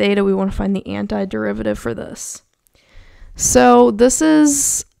d theta. We want to find the antiderivative for this. So this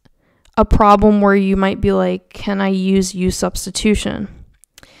is a problem where you might be like, can I use u substitution?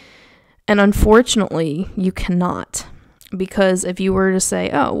 And unfortunately, you cannot. Because if you were to say,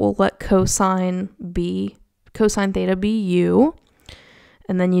 oh, well, let cosine theta be u,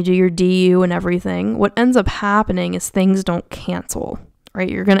 and then you do your du and everything, what ends up happening is things don't cancel, right?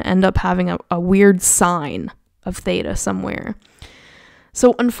 You're going to end up having a weird sign of theta somewhere.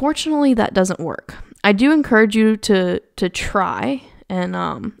 So unfortunately, that doesn't work. I do encourage you to try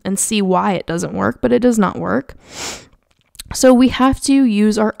and see why it doesn't work, but it does not work. So we have to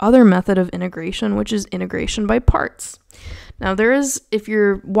use our other method of integration, which is integration by parts. Now there is, if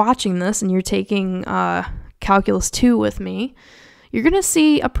you're watching this and you're taking Calculus 2 with me, you're going to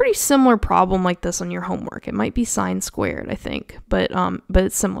see a pretty similar problem like this on your homework. It might be sine squared, I think, but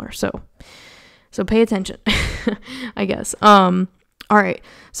it's similar. So pay attention, I guess. All right.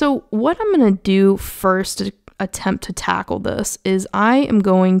 So what I'm going to do first to attempt to tackle this is I am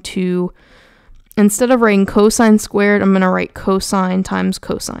going to, instead of writing cosine squared, I'm going to write cosine times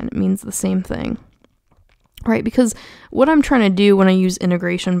cosine. It means the same thing, right? Because what I'm trying to do when I use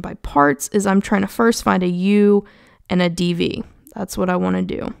integration by parts is I'm trying to first find a u and a dv. That's what I want to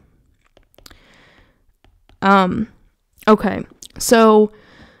do. Okay, so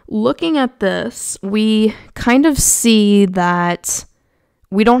looking at this, we kind of see that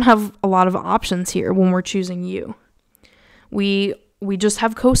we don't have a lot of options here when we're choosing u. We just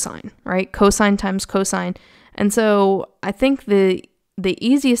have cosine, right? Cosine times cosine. And so I think the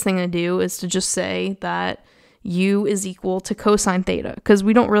easiest thing to do is to just say that u is equal to cosine theta, because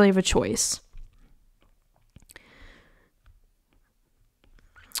we don't really have a choice.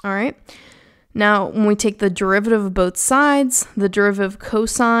 All right. Now, when we take the derivative of both sides, the derivative of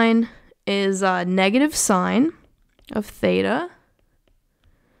cosine is negative sine of theta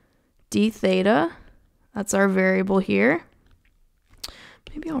d theta. That's our variable here.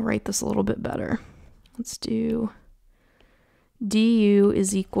 Maybe I'll write this a little bit better. Let's do du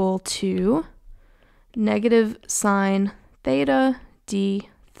is equal to negative sine theta d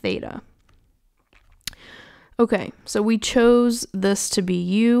theta. Okay, so we chose this to be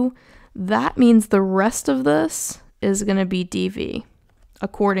u. That means the rest of this is going to be dv,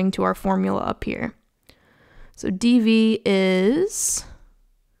 according to our formula up here. So dv is,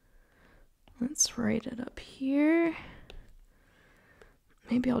 let's write it up here.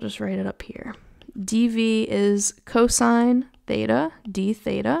 Maybe I'll just write it up here. dv is cosine theta d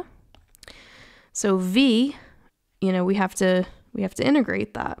theta. So v, we have to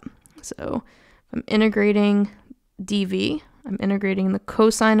integrate that. So I'm integrating dv. I'm integrating the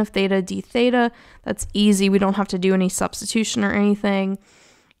cosine of theta d theta. That's easy. We don't have to do any substitution or anything.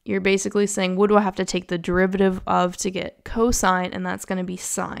 You're basically saying, what do I have to take the derivative of to get cosine? And that's going to be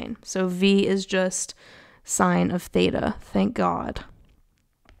sine. So v is just sine of theta. Thank God.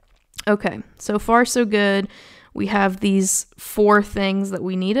 Okay, so far so good. We have these 4 things that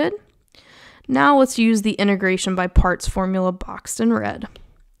we needed. Now let's use the integration by parts formula boxed in red.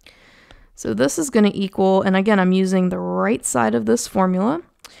 So this is going to equal, and again, I'm using the right side of this formula,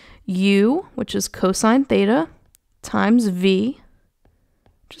 u, which is cosine theta, times v,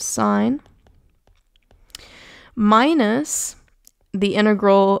 which is sine, minus the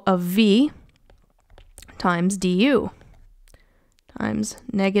integral of v times du, times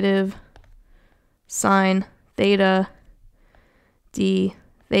negative sine theta d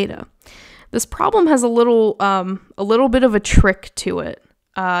theta. This problem has a little bit of a trick to it.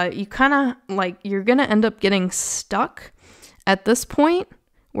 You kind of you're going to end up getting stuck at this point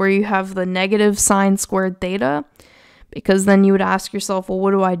where you have the negative sine squared theta, because then you would ask yourself, well,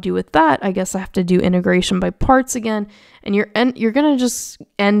 what do I do with that? I guess I have to do integration by parts again. And you're going to just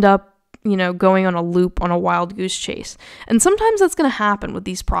end up, going on a loop, on a wild goose chase. And sometimes that's going to happen with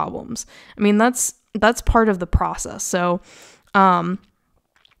these problems. I mean, that's part of the process. So,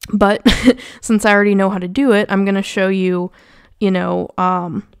 but since I already know how to do it, I'm going to show you,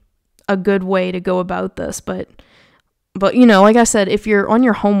 a good way to go about this. But like I said, if you're on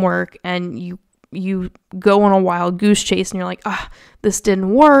your homework and you go on a wild goose chase and you're like, this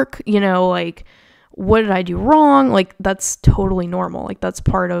didn't work, what did I do wrong? That's totally normal. That's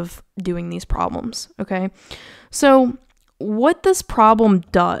part of doing these problems. Okay. So what this problem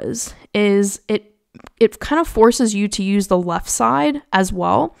does is it kind of forces you to use the left side as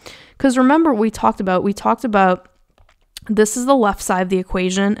well. Because remember, we talked about this is the left side of the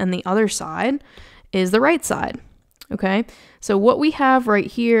equation and the other side is the right side. Okay, So what we have right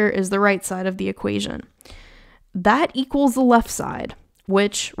here is the right side of the equation. That equals the left side,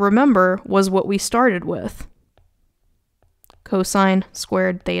 which, remember, was what we started with. Cosine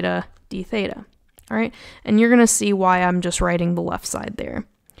squared theta d theta. All right, and you're going to see why I'm just writing the left side there.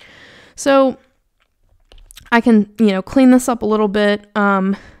 So I can, clean this up a little bit.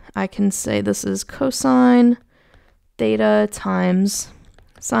 I can say this is cosine theta times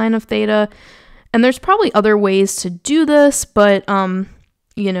sine of theta. And there's probably other ways to do this, but,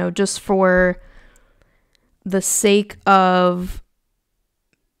 just for the sake of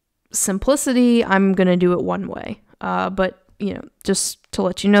simplicity, I'm going to do it one way. But, just to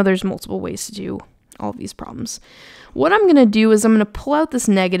let you know, there's multiple ways to do all of these problems. What I'm going to do is I'm going to pull out this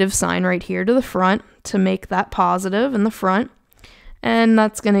negative sign right here to the front to make that positive in the front. And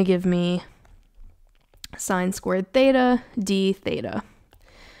that's going to give me sine squared theta d theta.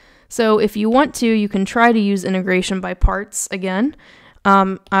 So if you want to, you can try to use integration by parts again.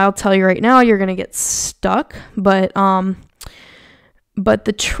 I'll tell you right now, you're going to get stuck. But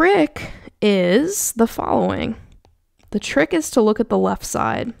the trick is the following. The trick is to look at the left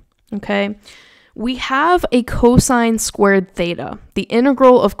side, okay? We have a cosine squared theta, the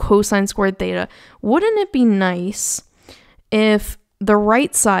integral of cosine squared theta. Wouldn't it be nice if the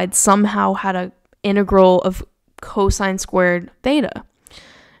right side somehow had an integral of cosine squared theta?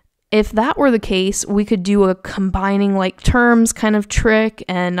 If that were the case, we could do a combining like terms kind of trick,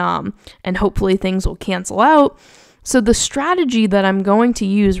 and hopefully things will cancel out. So the strategy that I'm going to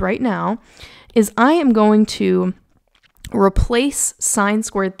use right now is I am going to replace sine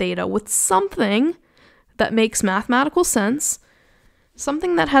squared theta with something that makes mathematical sense,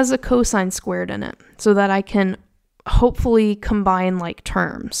 something that has a cosine squared in it, so that I can hopefully combine like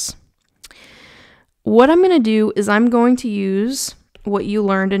terms. What I'm going to do is I'm going to use what you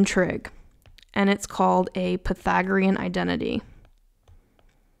learned in trig, and it's called a Pythagorean identity.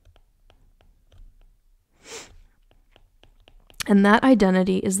 And that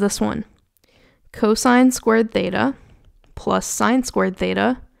identity is this one. Cosine squared theta plus sine squared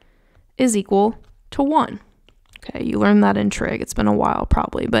theta is equal to 1. Okay, you learned that in trig. It's been a while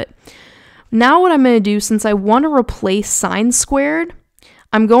probably, but now what I'm going to do, since I want to replace sine squared,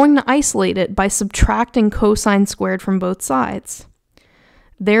 I'm going to isolate it by subtracting cosine squared from both sides.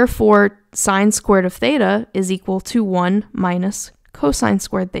 Therefore, sine squared of theta is equal to 1 minus cosine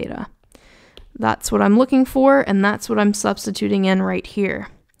squared theta. That's what I'm looking for, and that's what I'm substituting in right here.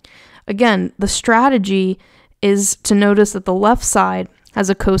 Again, the strategy is to notice that the left side has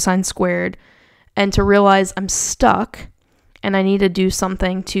a cosine squared, and to realize I'm stuck, and I need to do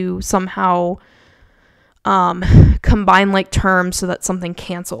something to somehow combine like terms so that something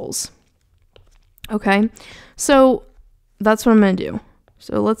cancels. Okay, so that's what I'm going to do.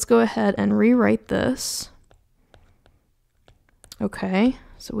 So let's go ahead and rewrite this. Okay,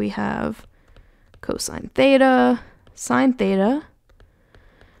 so we have cosine theta, sine theta,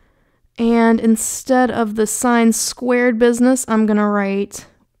 and instead of the sine squared business, I'm going to write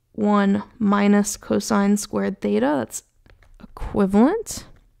 1 minus cosine squared theta. That's equivalent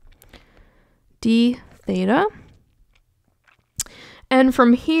d theta. And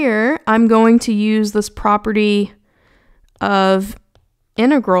from here, I'm going to use this property of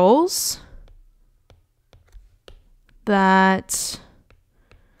integrals that,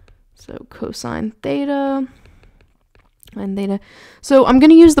 so cosine theta and theta. So I'm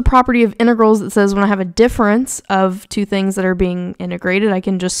going to use the property of integrals that says when I have a difference of two things that are being integrated, I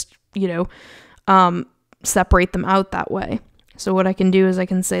can just, separate them out that way. So what I can do is I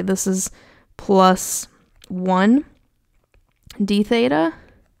can say this is plus 1 d theta,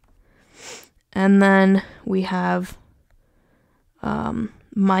 and then we have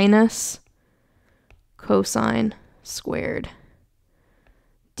minus cosine squared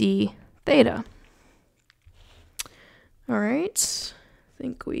d theta. All right, I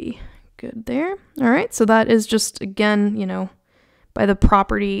think we good there. All right, so that is just, again, by the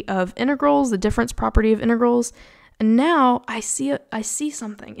property of integrals, the difference property of integrals. And now I see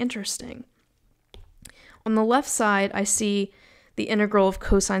something interesting. On the left side, I see the integral of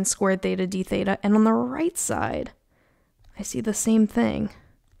cosine squared theta d theta, and on the right side, I see the same thing.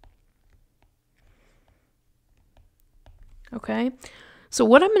 Okay, so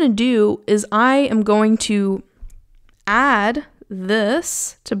what I'm going to do is I am going to add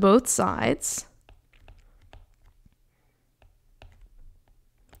this to both sides.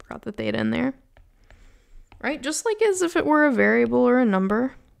 Forgot the theta in there. Right, just like as if it were a variable or a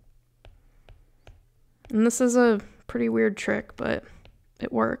number. And this is a pretty weird trick, but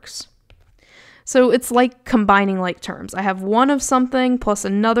it works. So it's like combining like terms. I have one of something plus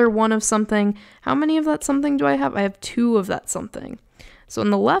another one of something. How many of that something do I have? I have two of that something. So on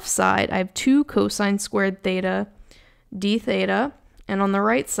the left side, I have 2 cosine squared theta d theta. And on the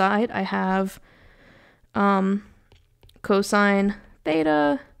right side, I have cosine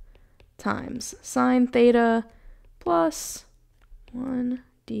theta times sine theta plus 1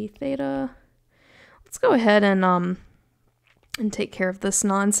 d theta. Let's go ahead and take care of this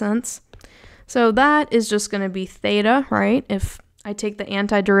nonsense. So that is just going to be theta, right? If I take the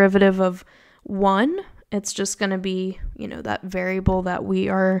antiderivative of 1, it's just going to be, you know, that variable that we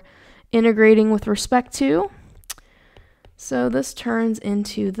are integrating with respect to. So this turns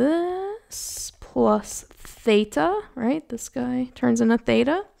into this plus theta, right? This guy turns into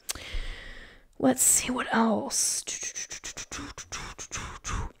theta. Let's see what else.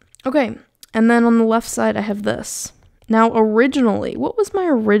 Okay, and then on the left side, I have this. Now, originally, what was my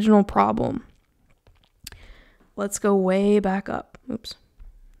original problem? Let's go way back up. Oops.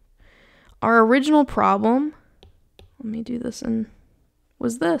 Our original problem, let me do this, and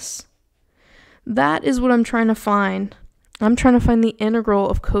was this. That is what I'm trying to find. I'm trying to find the integral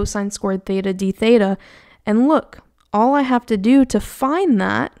of cosine squared theta d theta. And look, all I have to do to find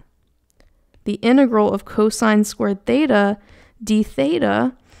that, the integral of cosine squared theta d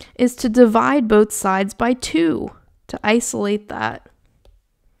theta, is to divide both sides by 2 to isolate that.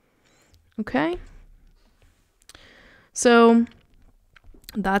 Okay? So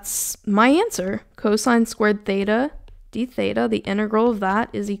that's my answer. Cosine squared theta d theta, the integral of that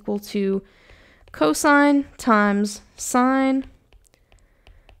is equal to cosine times sine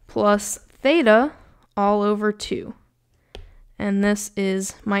plus theta all over 2. And this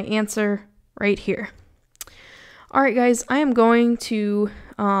is my answer right here. All right, guys, I am going to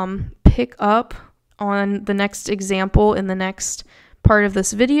pick up on the next example in the next part of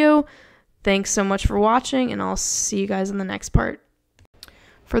this video. Thanks so much for watching, and I'll see you guys in the next part.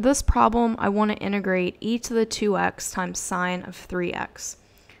 For this problem, I want to integrate e to the 2x times sine of 3x.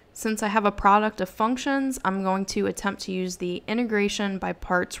 Since I have a product of functions, I'm going to attempt to use the integration by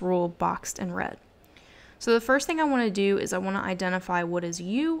parts rule boxed in red. So the first thing I want to do is I want to identify what is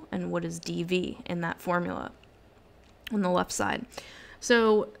u and what is dv in that formula on the left side.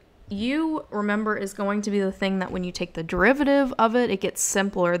 So u, remember, is going to be the thing that when you take the derivative of it, it gets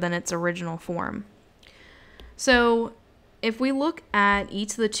simpler than its original form. So if we look at e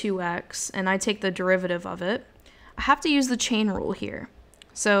to the 2x and I take the derivative of it, I have to use the chain rule here.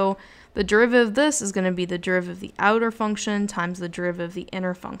 So the derivative of this is going to be the derivative of the outer function times the derivative of the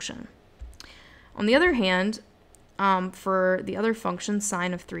inner function. On the other hand, for the other function,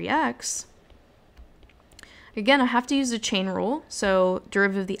 sine of 3x, again, I have to use the chain rule. So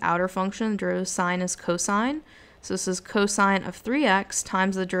derivative of the outer function, the derivative of sine is cosine. So this is cosine of 3x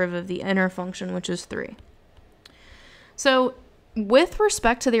times the derivative of the inner function, which is 3. So with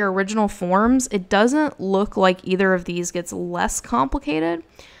respect to their original forms, it doesn't look like either of these gets less complicated.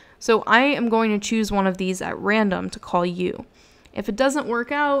 So I am going to choose one of these at random to call u. If it doesn't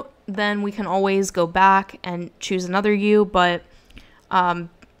work out, then we can always go back and choose another u, but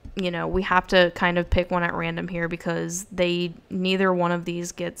you know, we have to kind of pick one at random here because neither one of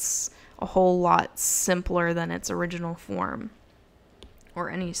these gets a whole lot simpler than its original form, or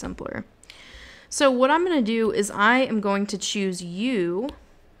any simpler. So what I'm going to do is I am going to choose u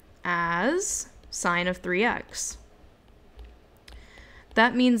as sine of 3x.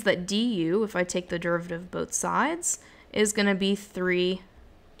 That means that du, if I take the derivative of both sides, is going to be 3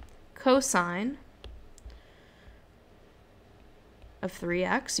 cosine of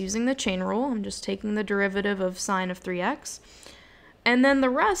 3x using the chain rule. I'm just taking the derivative of sine of 3x. And then the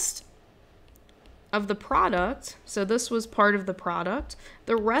rest of the product, so this was part of the product,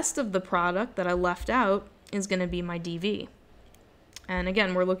 the rest of the product that I left out is going to be my dv. And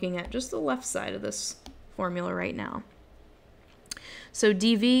again, we're looking at just the left side of this formula right now. So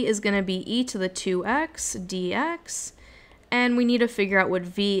dv is going to be e to the 2x dx, and we need to figure out what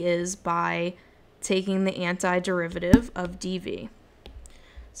v is by taking the antiderivative of dv.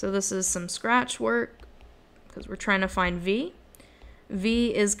 So this is some scratch work because we're trying to find v.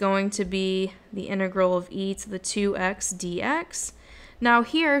 V is going to be the integral of e to the 2x dx. Now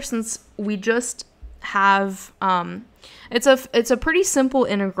here, since we just have, it's a pretty simple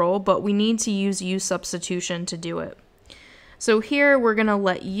integral, but we need to use u substitution to do it. So here we're going to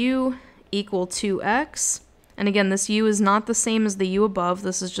let u equal 2x. And again, this u is not the same as the u above.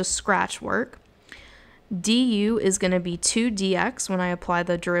 This is just scratch work. Du is going to be 2 dx when I apply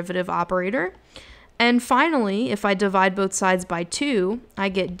the derivative operator. And finally, if I divide both sides by 2, I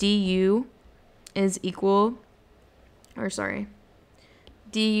get du is equal, or sorry,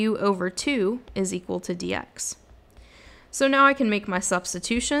 du over 2 is equal to dx. So now I can make my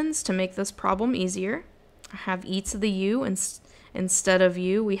substitutions to make this problem easier. I have e to the u, instead of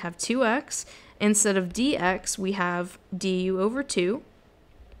u we have 2x. Instead of dx we have du over 2.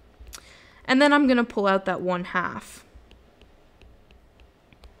 And then I'm going to pull out that 1/2.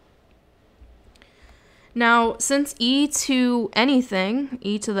 Now, since e to anything,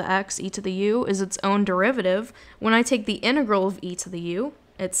 e to the x, e to the u, is its own derivative, when I take the integral of e to the u,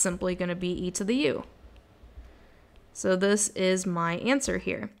 it's simply going to be e to the u. So this is my answer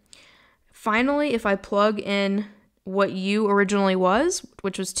here. Finally, if I plug in what u originally was,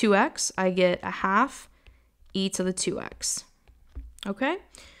 which was 2x, I get 1/2 e to the 2x. Okay?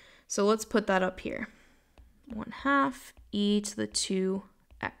 So let's put that up here. 1/2 e to the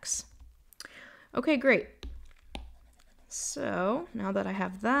 2x. Okay, great. So now that I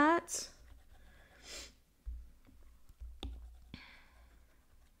have that,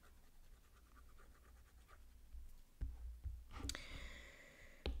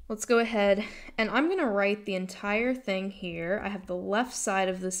 let's go ahead and I'm going to write the entire thing here. I have the left side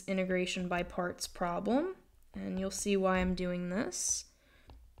of this integration by parts problem, and you'll see why I'm doing this.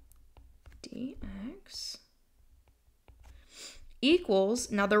 Dx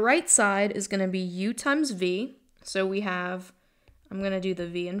equals, now the right side is going to be u times v, so we have, I'm going to do the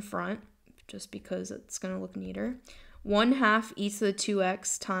v in front just because it's going to look neater, 1/2 e to the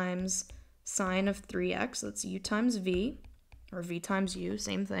 2x times sine of 3x, that's u times v, or v times u,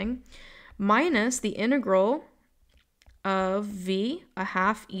 same thing, minus the integral of v,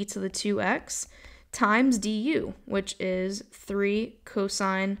 1/2 e to the 2x, times du, which is 3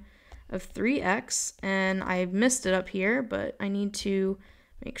 cosine of 3x, and I missed it up here, but I need to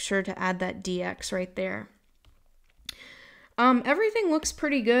make sure to add that dx right there. Everything looks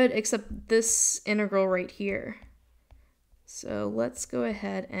pretty good except this integral right here. So let's go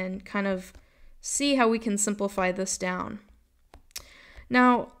ahead and kind of see how we can simplify this down.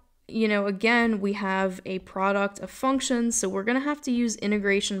 Now, you know, again, we have a product of functions, so we're going to have to use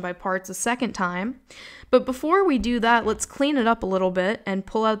integration by parts a second time. But before we do that, let's clean it up a little bit and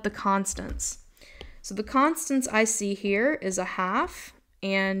pull out the constants. So the constants I see here is 1/2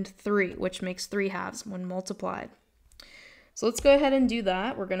 and 3, which makes 3/2 when multiplied. So let's go ahead and do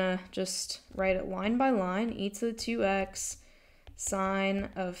that. We're going to just write it line by line, e to the 2x sine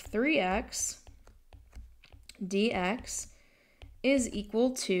of 3x dx is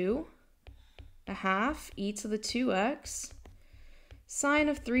equal to 1/2 e to the 2x sine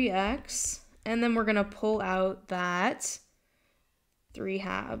of 3x, and then we're going to pull out that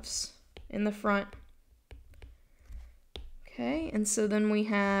 3/2 in the front. Okay, and so then we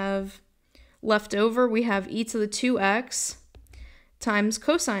have left over, we have e to the 2x times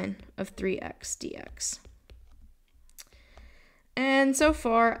cosine of 3x dx. And so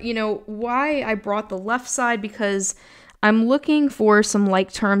far, you know, why I brought the left side, because I'm looking for some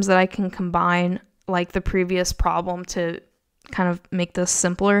like terms that I can combine like the previous problem to kind of make this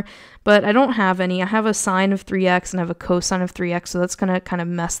simpler, but I don't have any. I have a sine of 3x and I have a cosine of 3x, so that's going to kind of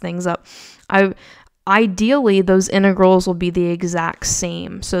mess things up. Ideally, those integrals will be the exact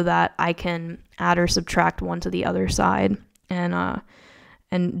same so that I can add or subtract one to the other side and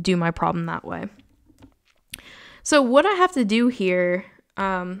do my problem that way. So what I have to do here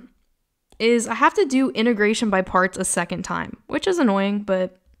is I have to do integration by parts a second time, which is annoying,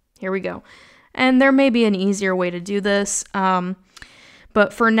 but here we go. And there may be an easier way to do this,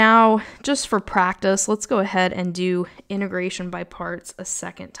 but for now, just for practice, let's go ahead and do integration by parts a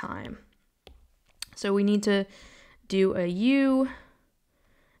second time. So we need to do a u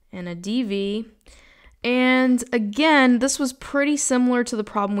and a dv. And again, this was pretty similar to the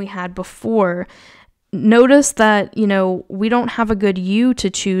problem we had before. Notice that, you know, we don't have a good u to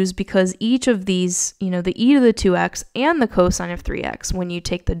choose because each of these, you know, the e to the 2x and the cosine of 3x, when you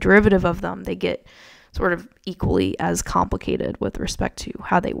take the derivative of them, they get sort of equally as complicated with respect to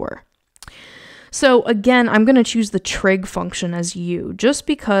how they were. So again, I'm going to choose the trig function as u just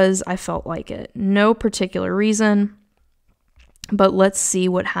because I felt like it. No particular reason, but let's see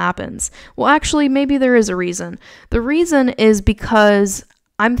what happens. Well, actually, maybe there is a reason. The reason is because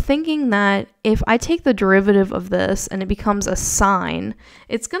I'm thinking that if I take the derivative of this and it becomes a sine,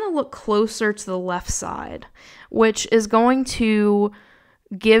 it's going to look closer to the left side, which is going to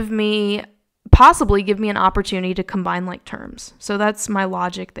possibly give me an opportunity to combine like terms. So that's my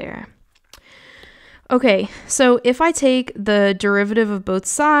logic there. Okay, so if I take the derivative of both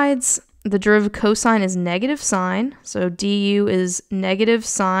sides, the derivative cosine is negative sine, so du is negative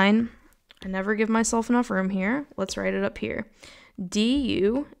sine. I never give myself enough room here. Let's write it up here.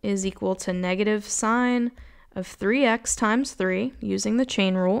 Du is equal to negative sine of 3x times 3 using the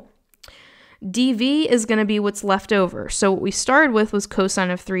chain rule. dv is going to be what's left over. So what we started with was cosine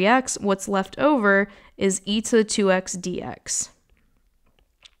of 3x. What's left over is e to the 2x dx.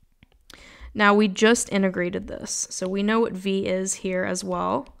 Now we just integrated this, so we know what v is here as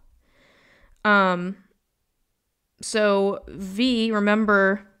well. So v,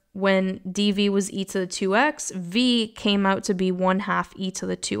 remember when dv was e to the 2x, v came out to be 1/2 e to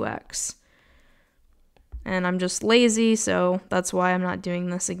the 2x. And I'm just lazy, so that's why I'm not doing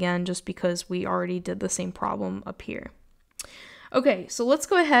this again, just because we already did the same problem up here. Okay, so let's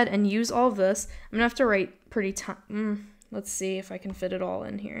go ahead and use all of this. I'm gonna have to write pretty let's see if I can fit it all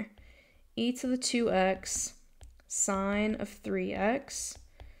in here. E to the 2x sine of 3x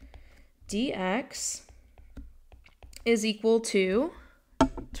dx is equal to,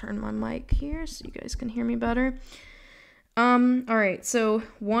 turn my mic here so you guys can hear me better. All right, so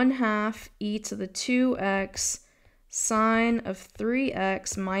 1/2 e to the 2x sine of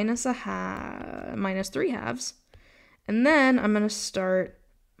 3x minus 3/2. And then I'm going to start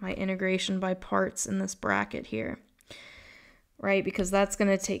my integration by parts in this bracket here, right? Because that's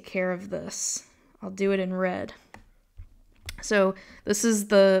going to take care of this. I'll do it in red. So this is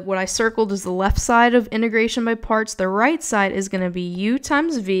what I circled is the left side of integration by parts. The right side is going to be u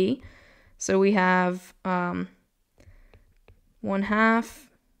times v. So we have 1/2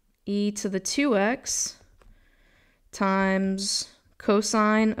 e to the 2x times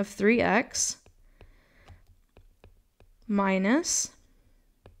cosine of 3x minus,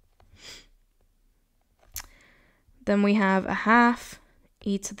 then we have 1/2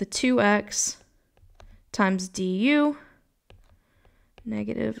 e to the 2x times du,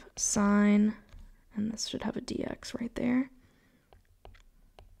 negative sine, and this should have a dx right there,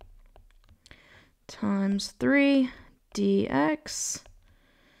 times 3 dx.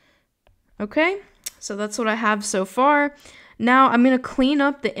 Okay, so that's what I have so far. Now I'm going to clean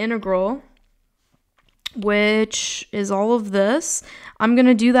up the integral, which is all of this. I'm going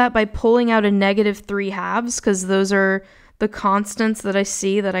to do that by pulling out a negative 3/2, because those are the constants that I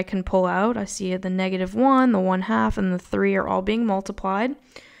see that I can pull out. I see the -1, the 1/2, and the 3 are all being multiplied.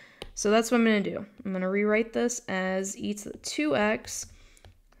 So that's what I'm going to do. I'm going to rewrite this as e to the 2x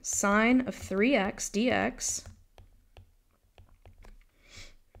sine of 3x dx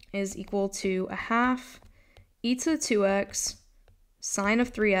is equal to 1/2 e to the 2x sine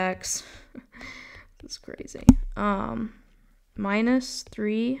of 3x this is crazy, minus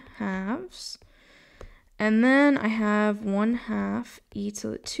 3/2, and then I have 1/2 e to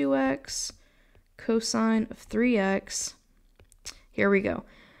the 2x cosine of 3x. Here we go.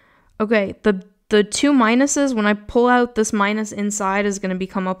 Okay, the two minuses, when I pull out this minus inside, is going to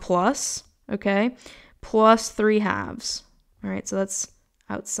become a plus, okay? Plus 3/2. All right, so that's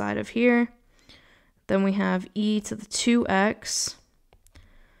outside of here. Then we have e to the 2x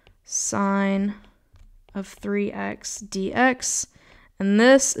sine of 3x dx. And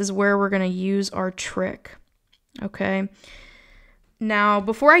this is where we're going to use our trick, okay? Now,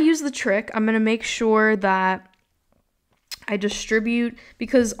 before I use the trick, I'm going to make sure that I distribute,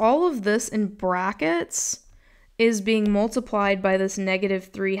 because all of this in brackets is being multiplied by this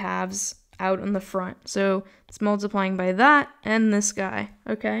negative 3/2 out in the front. So it's multiplying by that and this guy,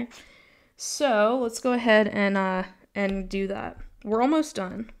 okay? So let's go ahead and do that. We're almost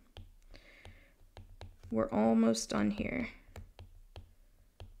done. We're almost done here.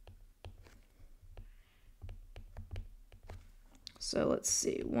 So let's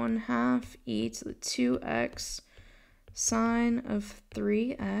see, 1/2 e to the 2x sine of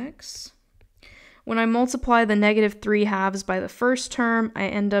 3x. When I multiply the negative 3/2 by the first term, I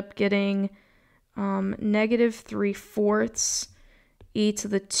end up getting negative 3/4 e to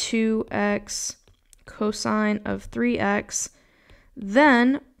the 2x cosine of 3x.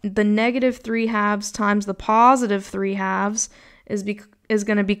 Then the negative 3/2 times the positive 3/2 is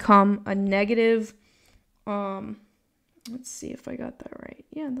going to become a negative, let's see if I got that right.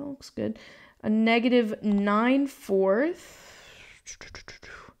 Yeah, that looks good. A negative 9/4.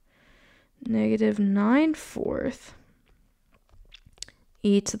 Negative 9/4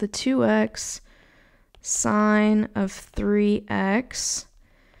 e to the 2x sine of 3x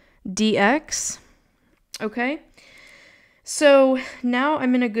dx. Okay, so now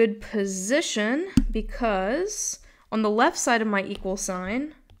I'm in a good position, because on the left side of my equal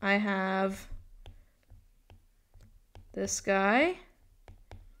sign, I have this guy.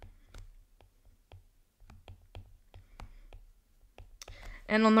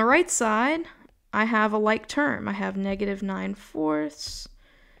 And on the right side, I have a like term. I have negative 9/4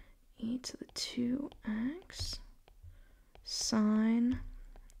 e to the 2x sine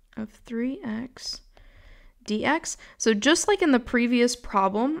of 3x dx. So just like in the previous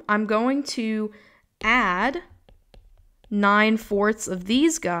problem, I'm going to add 9/4 of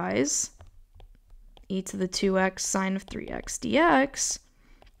these guys, e to the 2x sine of 3x dx,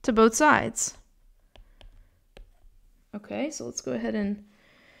 to both sides. Okay, so let's go ahead and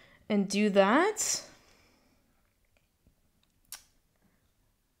do that.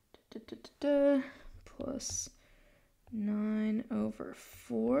 Plus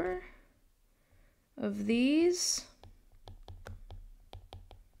 9/4 of these.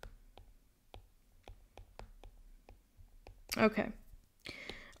 Okay.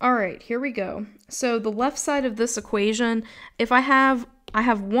 All right, here we go. So the left side of this equation, if I have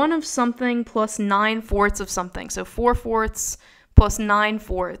 1 of something plus 9/4 of something. So 4/4 plus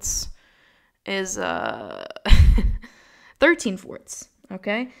 9/4 is 13/4.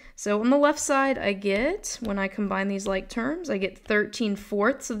 Okay, so on the left side, I get, when I combine these like terms, I get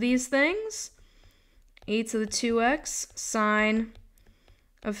 13/4 of these things, e to the 2x sine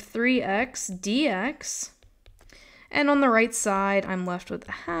of 3x dx. And on the right side, I'm left with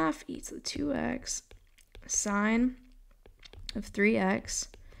a half e to the 2x sine of 3x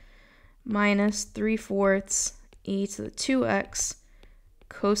minus 3/4 e to the 2x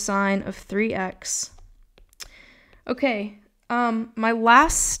cosine of 3x. Okay. My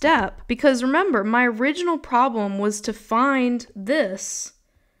last step, because remember, my original problem was to find the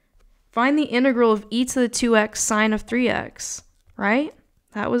integral of e to the 2x sine of 3x, right?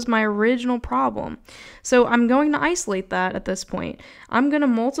 That was my original problem. So I'm going to isolate that at this point. I'm going to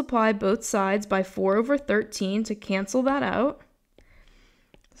multiply both sides by 4/13 to cancel that out.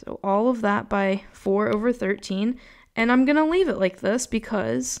 So all of that by 4/13, and I'm going to leave it like this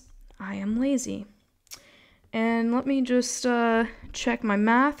because I am lazy. And let me just check my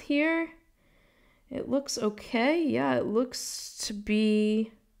math here. It looks okay. Yeah, it looks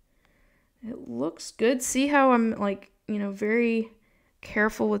good. See how I'm like, very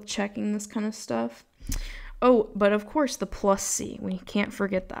careful with checking this kind of stuff. Oh, but of course the plus c. We can't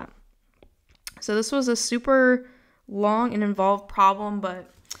forget that. So this was a super long and involved problem,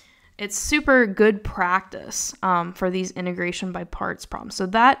 but it's super good practice for these integration by parts problems. So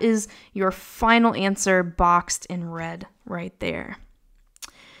that is your final answer boxed in red right there.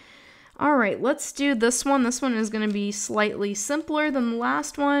 All right, let's do this one. This one is going to be slightly simpler than the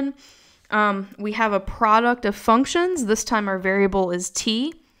last one. We have a product of functions. This time our variable is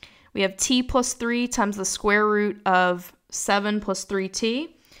t. We have t plus 3 times the square root of 7 plus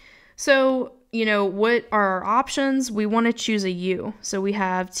 3t. So what are our options? We want to choose a u. So we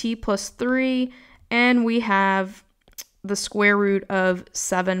have t plus 3, and we have the square root of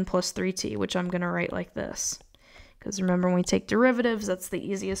 7 plus 3t, which I'm going to write like this. Because remember, when we take derivatives, that's the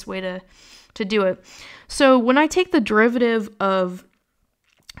easiest way to do it. So when I take the derivative of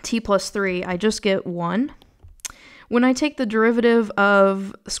t plus 3, I just get 1. When I take the derivative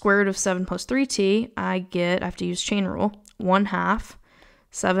of the square root of 7 plus 3t, I have to use chain rule, 1/2.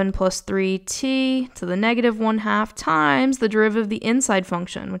 7 plus 3t to the negative 1/2 times the derivative of the inside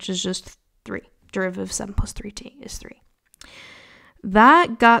function, which is just 3. Derivative of 7 plus 3t is 3.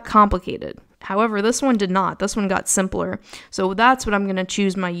 That got complicated. However, this one did not. This one got simpler. So that's what I'm going to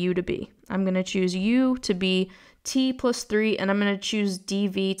choose my u to be. I'm going to choose u to be t plus 3, and I'm going to choose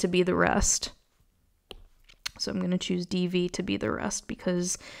dv to be the rest. So I'm going to choose dv to be the rest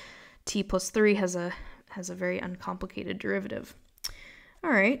because t plus 3 has a very uncomplicated derivative. All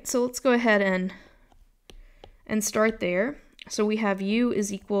right, so let's go ahead and start there. So we have u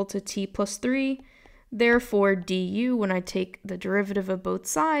is equal to t plus 3. Therefore, du, when I take the derivative of both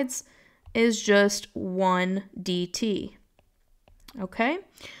sides, is just 1 dt. Okay?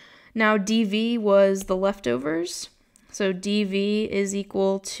 Now, dv was the leftovers. So dv is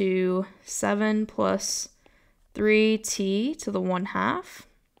equal to 7 plus 3t to the 1/2.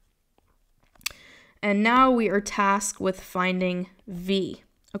 And now we are tasked with finding v,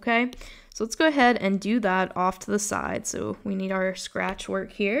 okay? So let's go ahead and do that off to the side. So we need our scratch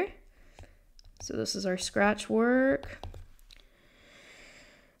work here. So this is our scratch work.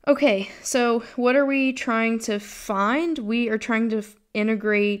 Okay, so what are we trying to find? We are trying to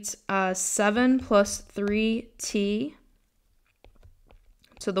integrate 7 plus 3t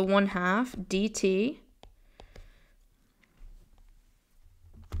to the 1/2 dt.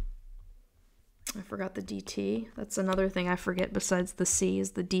 I forgot the dt. That's another thing I forget besides the c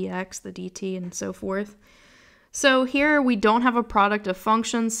is the dx, the dt, and so forth. So here we don't have a product of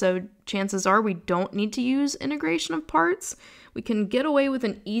functions, so chances are we don't need to use integration of parts. We can get away with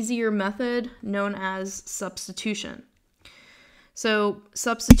an easier method known as substitution. So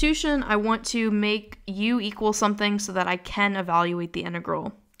substitution, I want to make u equal something so that I can evaluate the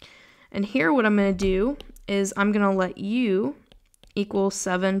integral. And here what I'm going to do is I'm going to let u equal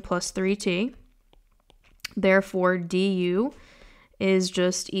 7 plus 3t. Therefore, du is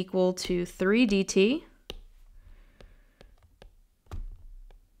just equal to 3 dt.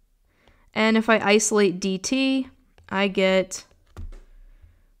 And if I isolate dt, I get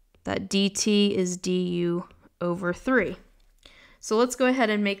that dt is du over 3. So let's go ahead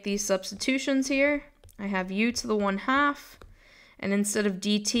and make these substitutions here. I have u to the 1/2, and instead of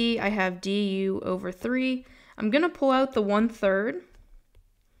dt, I have du over 3. I'm going to pull out the 1/3.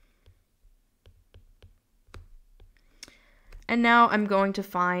 And now I'm going to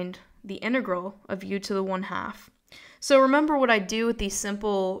find the integral of u to the 1/2. So remember what I do with these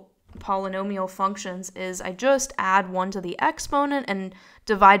simple polynomial functions is I just add 1 to the exponent and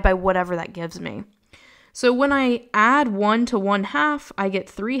divide by whatever that gives me. So when I add 1 to 1/2, I get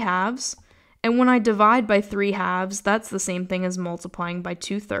 3/2. And when I divide by 3/2, that's the same thing as multiplying by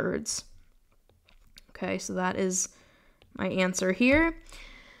 2/3. Okay, so that is my answer here.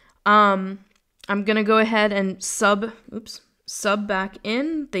 I'm going to go ahead and sub back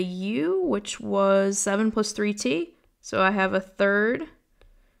in the u, which was 7 plus 3t. So I have 1/3,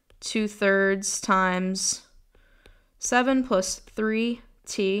 2/3 times 7 plus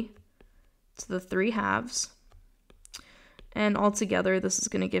 3t to the 3/2. And altogether, this is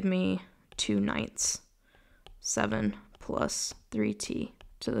going to give me 2/9. 7 plus 3t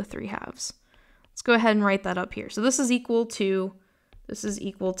to the 3/2. Let's go ahead and write that up here. So this is equal to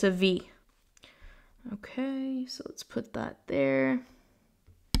v. Okay, so let's put that there.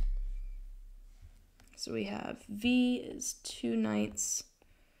 So we have v is 2/9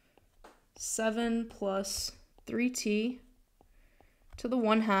 7 plus 3t to the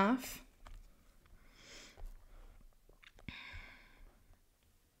 1/2.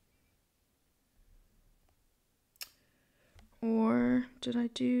 Or did I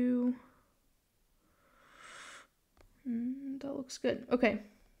do... that looks good. Okay.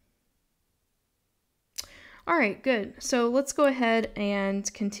 All right, good. So let's go ahead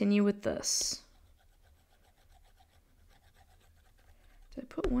and continue with this. Did I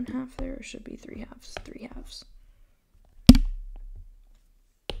put 1/2 there, or should it be 3/2? 3/2.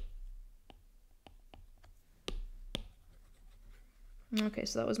 Okay,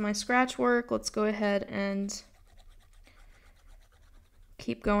 so that was my scratch work. Let's go ahead and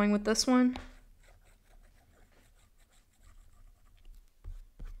keep going with this one.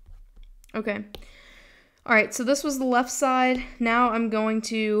 Okay. All right, so this was the left side. Now I'm going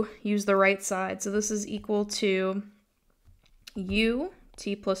to use the right side. So this is equal to u,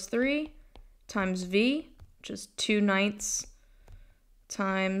 t plus 3, times v, which is 2/9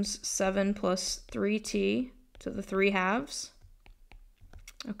 times 7 plus 3t to the 3/2.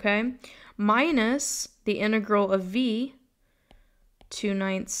 Okay, minus the integral of v,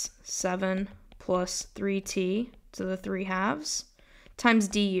 2/9 7 plus 3t to the 3/2, times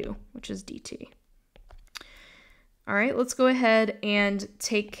du, which is dt. All right, let's go ahead and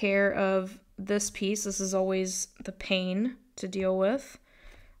take care of this piece. This is always the pain to deal with.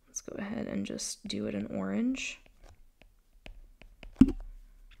 Let's go ahead and just do it in orange.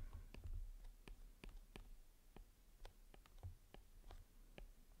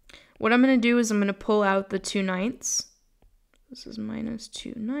 What I'm going to do is I'm going to pull out the 2/9. This is minus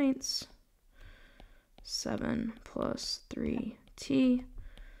 2/9. 7 plus 3t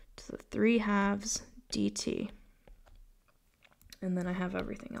to the 3/2 dt. And then I have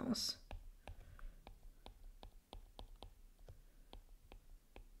everything else.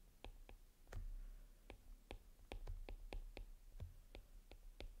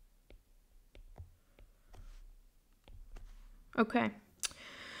 Okay.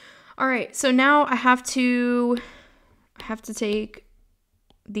 All right, so now I have to take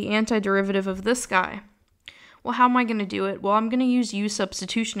the antiderivative of this guy. Well, how am I going to do it? Well, I'm going to use u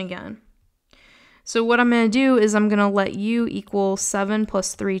substitution again. So what I'm going to do is I'm going to let u equal 7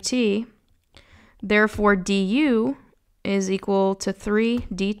 plus 3t. Therefore, du is equal to 3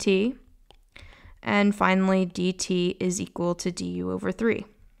 dt. And finally, dt is equal to du over 3.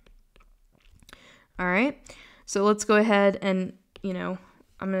 All right, so let's go ahead and,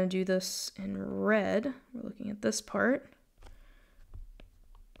 I'm going to do this in red. We're looking at this part.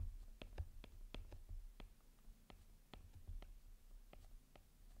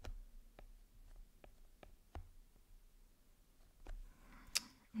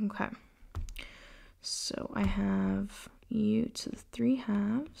 Okay, so I have u to the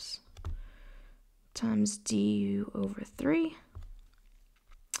 3/2 times du over 3.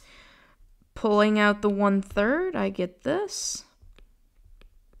 Pulling out the 1/3, I get this.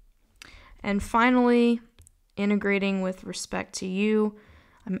 And finally, integrating with respect to u,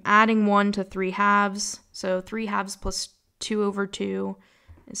 I'm adding 1 to 3 halves. So 3 halves plus 2 over 2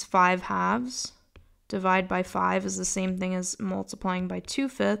 is 5 halves. Divide by 5 is the same thing as multiplying by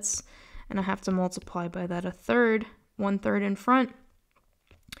 2/5. And I have to multiply by that 1/3, 1/3 in front.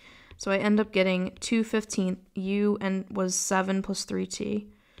 So I end up getting 2/15. U and was 7 plus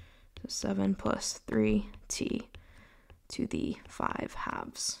 3t. So 7 plus 3t to the 5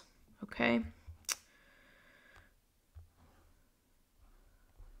 halves. Okay.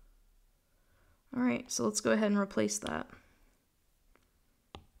 All right, so let's go ahead and replace that.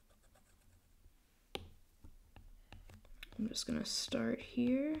 I'm just going to start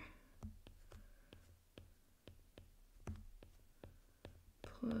here.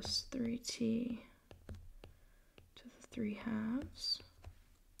 Plus 3t to the 3 halves.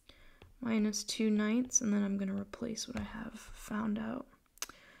 Minus 2/9, and then I'm going to replace what I have found out.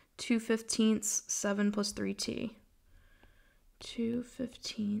 2/15, 7 plus 3t.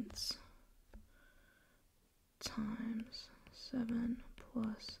 2/15 times 7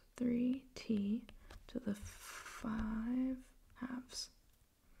 plus 3t to the 5 halves.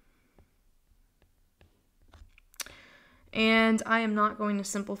 And I am not going to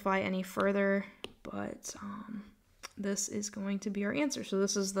simplify any further, but this is going to be our answer. So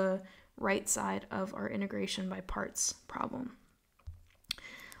this is the right side of our integration by parts problem.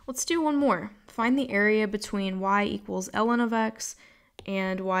 Let's do one more. Find the area between y equals ln of x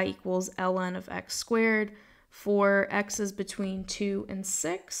and y equals ln of x squared for x's between 2 and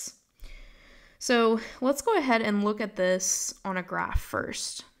 6. So let's go ahead and look at this on a graph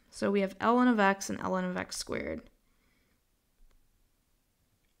first. So we have ln of x and ln of x squared.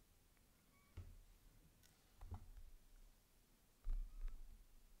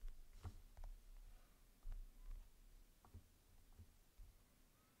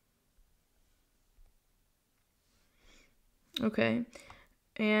 Okay,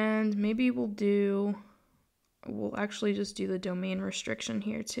 and maybe we'll actually just do the domain restriction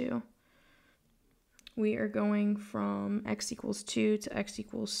here too. We are going from x equals 2 to x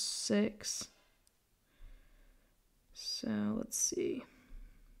equals 6. So let's see.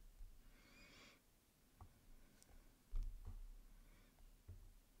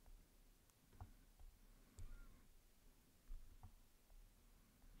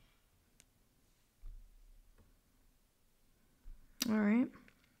 All right.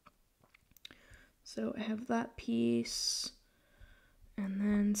 So I have that piece, and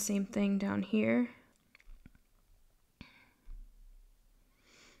then same thing down here.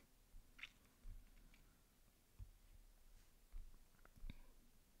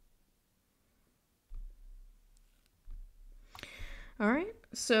 All right,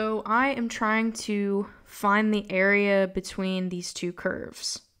 so I am trying to find the area between these two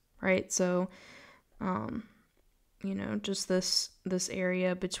curves, right? So, you know, just this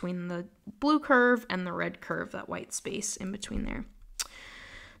area between the blue curve and the red curve, that white space in between there.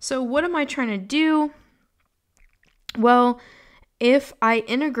 So what am I trying to do? Well, if I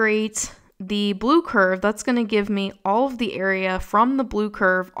integrate the blue curve, that's going to give me all of the area from the blue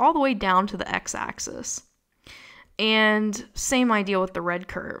curve all the way down to the x-axis. And same idea with the red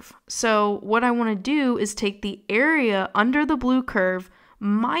curve. So what I want to do is take the area under the blue curve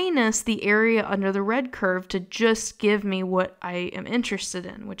minus the area under the red curve to just give me what I am interested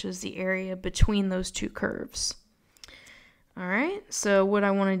in, which is the area between those two curves. All right, so what I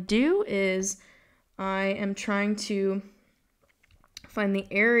want to do is I am trying to find the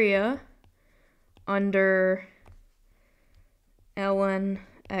area under ln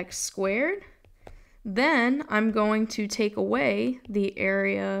x squared. Then I'm going to take away the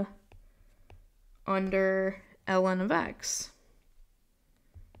area under ln of x.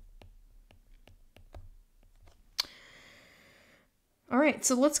 All right,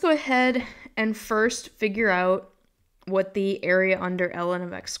 so let's go ahead and first figure out what the area under ln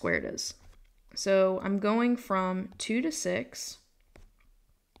of x squared is. So I'm going from 2 to 6,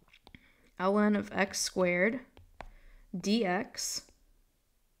 ln of x squared dx.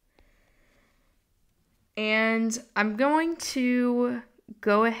 And I'm going to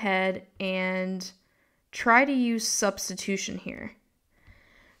go ahead and try to use substitution here.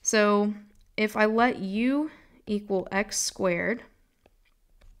 So if I let u equal x squared,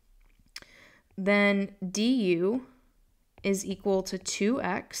 then du is equal to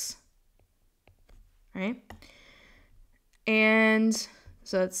 2x, right? And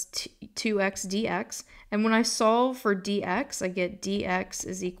so that's 2x dx. And when I solve for dx, I get dx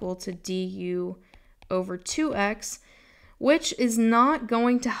is equal to du over 2x, which is not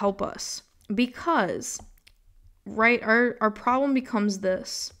going to help us because, right, our problem becomes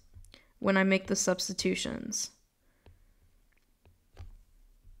this when I make the substitutions.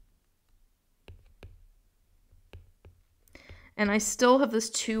 and I still have this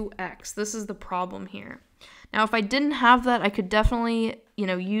 2x. This is the problem here. Now, if I didn't have that, I could definitely,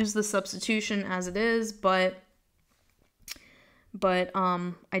 use the substitution as it is, but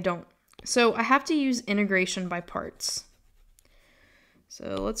I don't. So I have to use integration by parts.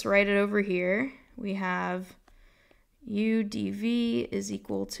 So let's write it over here. We have u dv is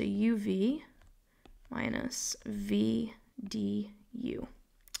equal to uv minus v du.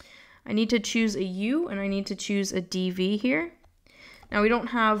 I need to choose a u and I need to choose a dv here. Now we don't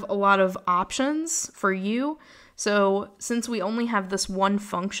have a lot of options for u, so since we only have this one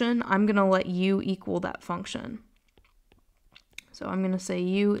function, I'm going to let u equal that function. So I'm going to say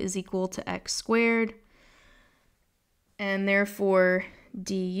u is equal to x squared, and therefore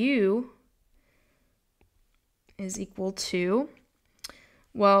du is equal to,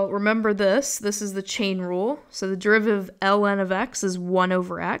 well, remember this is the chain rule. So the derivative of ln of x is 1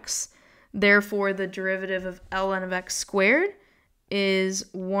 over x. Therefore, the derivative of ln of x squared is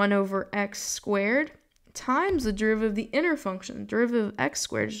 1 over x squared times the derivative of the inner function. The derivative of x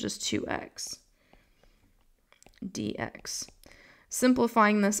squared is just 2x dx.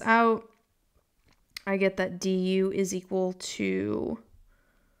 Simplifying this out, I get that du is equal to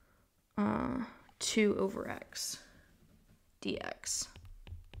 2 over x dx.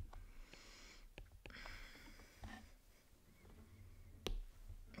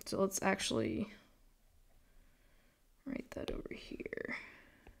 So let's actually write that over here.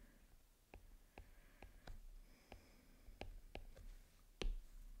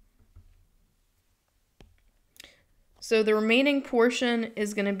 So the remaining portion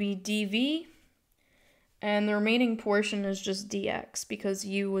is going to be dv, and the remaining portion is just dx because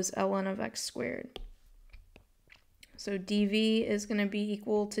u was ln of x squared. So dv is going to be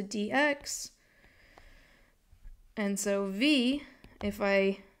equal to dx, and so v, if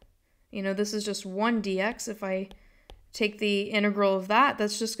I, this is just 1 dx, if I take the integral of that,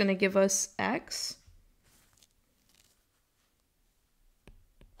 that's just going to give us x.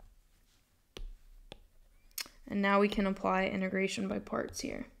 And now we can apply integration by parts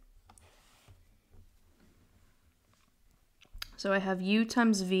here. So I have u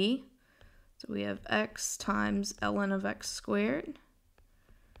times v, so we have x times ln of x squared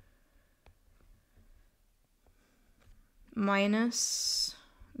minus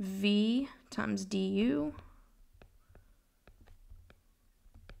v times du.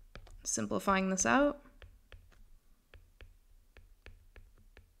 Simplifying this out.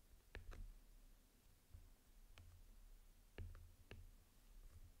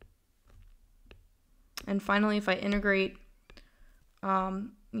 And finally, if I integrate,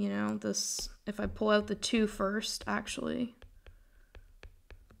 this, if I pull out the 2 first, actually,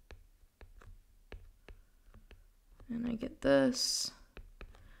 and I get this,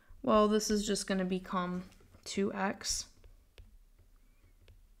 well, this is just going to become 2x.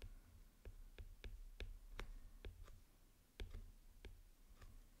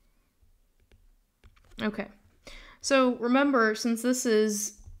 Okay, so remember, since this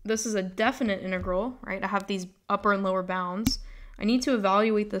is a definite integral, right? I have these upper and lower bounds. I need to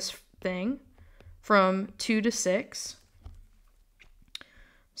evaluate this thing from 2 to 6.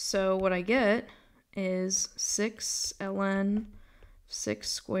 So what I get is 6 ln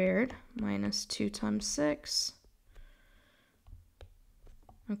 6 squared minus 2 times 6.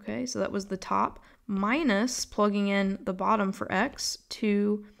 Okay, so that was the top, minus plugging in the bottom for x,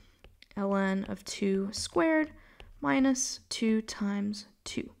 2 ln of 2 squared minus 2 times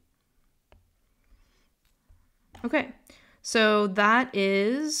 2. Okay, so that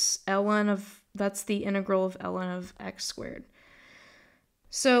is that's the integral of ln of x squared.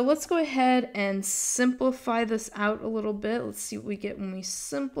 So let's go ahead and simplify this out a little bit. Let's see what we get when we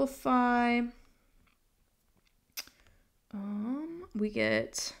simplify. We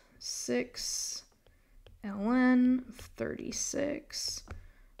get 6 ln of 36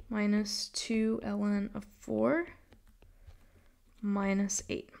 minus 2 ln of 4 minus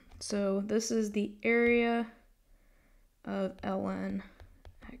 8. So this is the area of ln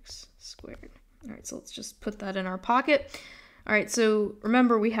x squared. All right, so let's just put that in our pocket. All right, so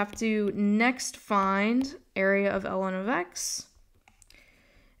remember we have to next find area of ln of x.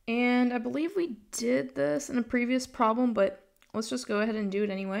 And I believe we did this in a previous problem, but let's just go ahead and do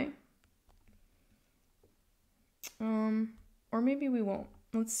it anyway. Or maybe we won't.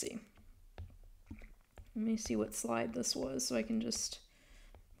 Let's see. Let me see what slide this was so I can just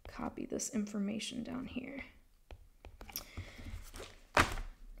copy this information down here.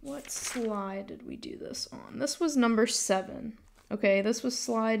 What slide did we do this on? This was number 7. Okay, this was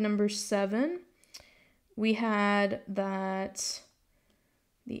slide number 7. We had that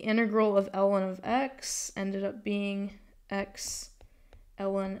the integral of ln of x ended up being x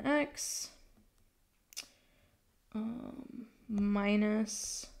ln x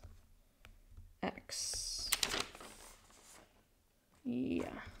minus x. Yeah,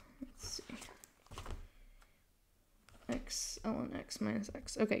 let's see. X ln x minus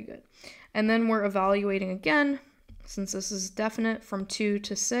x. Okay, good. And then we're evaluating again, since this is definite, from 2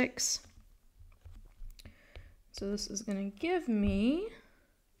 to 6. So this is going to give me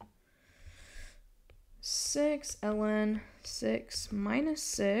 6 ln 6 minus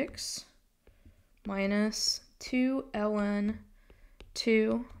 6 minus 2 ln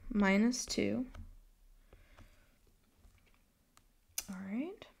 2 minus 2. All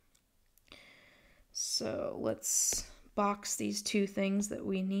right. So let's box these two things that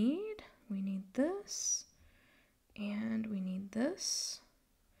we need. We need this and we need this.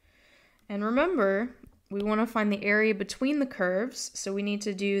 And remember, we want to find the area between the curves, so we need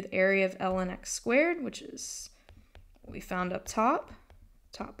to do the area of ln x squared, which is what we found up top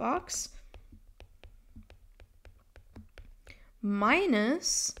box,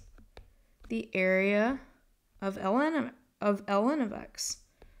 minus the area of ln of x.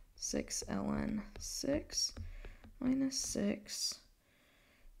 6 ln 6 minus 6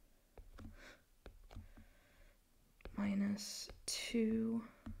 minus 2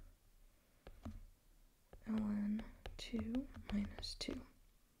 ln 2 minus 2.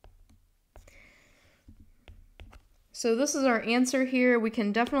 So this is our answer here. We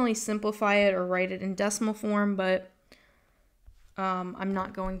can definitely simplify it or write it in decimal form, but I'm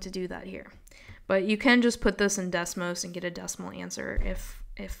not going to do that here. But you can just put this in Desmos and get a decimal answer if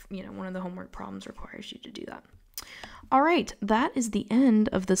you know, one of the homework problems requires you to do that. All right, that is the end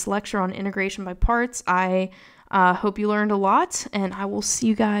of this lecture on integration by parts. I hope you learned a lot, and I will see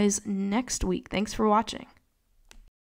you guys next week. Thanks for watching.